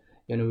accept it.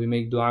 We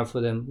make dua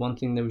for them. One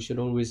thing that we should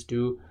always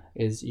do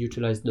is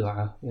utilize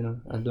dua.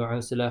 Dua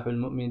silahul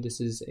mu'min.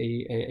 This is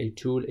a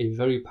tool, a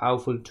very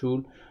powerful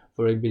tool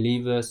for a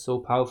believer, so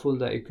powerful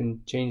that it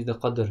can change the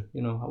qadr.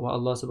 What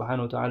Allah subhanahu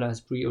wa ta'ala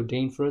has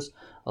preordained for us,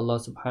 Allah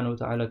subhanahu wa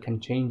ta'ala can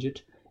change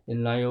it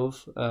in light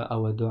of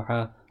our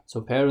dua. So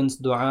parents'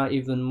 dua,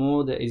 even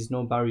more, there is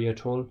no barrier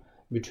at all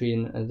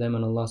between them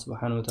and Allah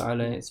subhanahu wa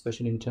ta'ala,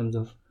 especially in terms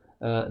of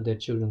their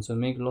children. So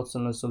make lots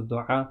and lots of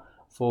dua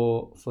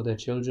for their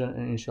children,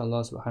 and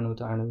inshallah subhanahu wa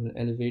ta'ala will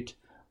elevate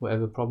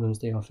whatever problems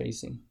they are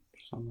facing.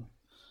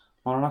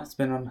 Moulana, it's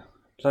been a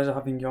pleasure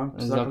having you on.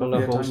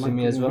 Jazakallah for hosting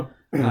me as well.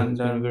 And it's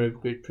been a very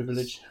great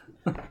privilege.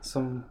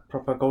 Some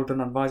proper golden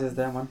advices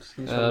there, man.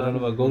 I don't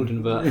know about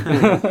golden, but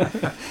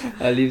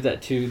I'll leave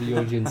that to the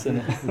audience,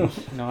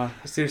 innit? No,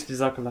 seriously,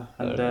 Jazakallah.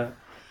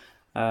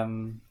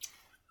 And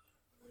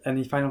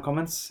any final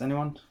comments,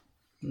 anyone?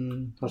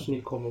 I just need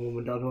to call my mum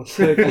and dad once.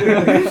 Say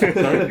assalamu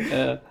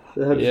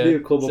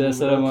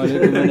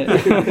alaikum, innit?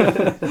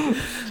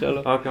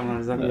 Inshallah. Okay,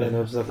 man.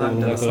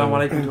 Jazakallah. Assalamu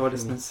alaikum to our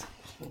listeners.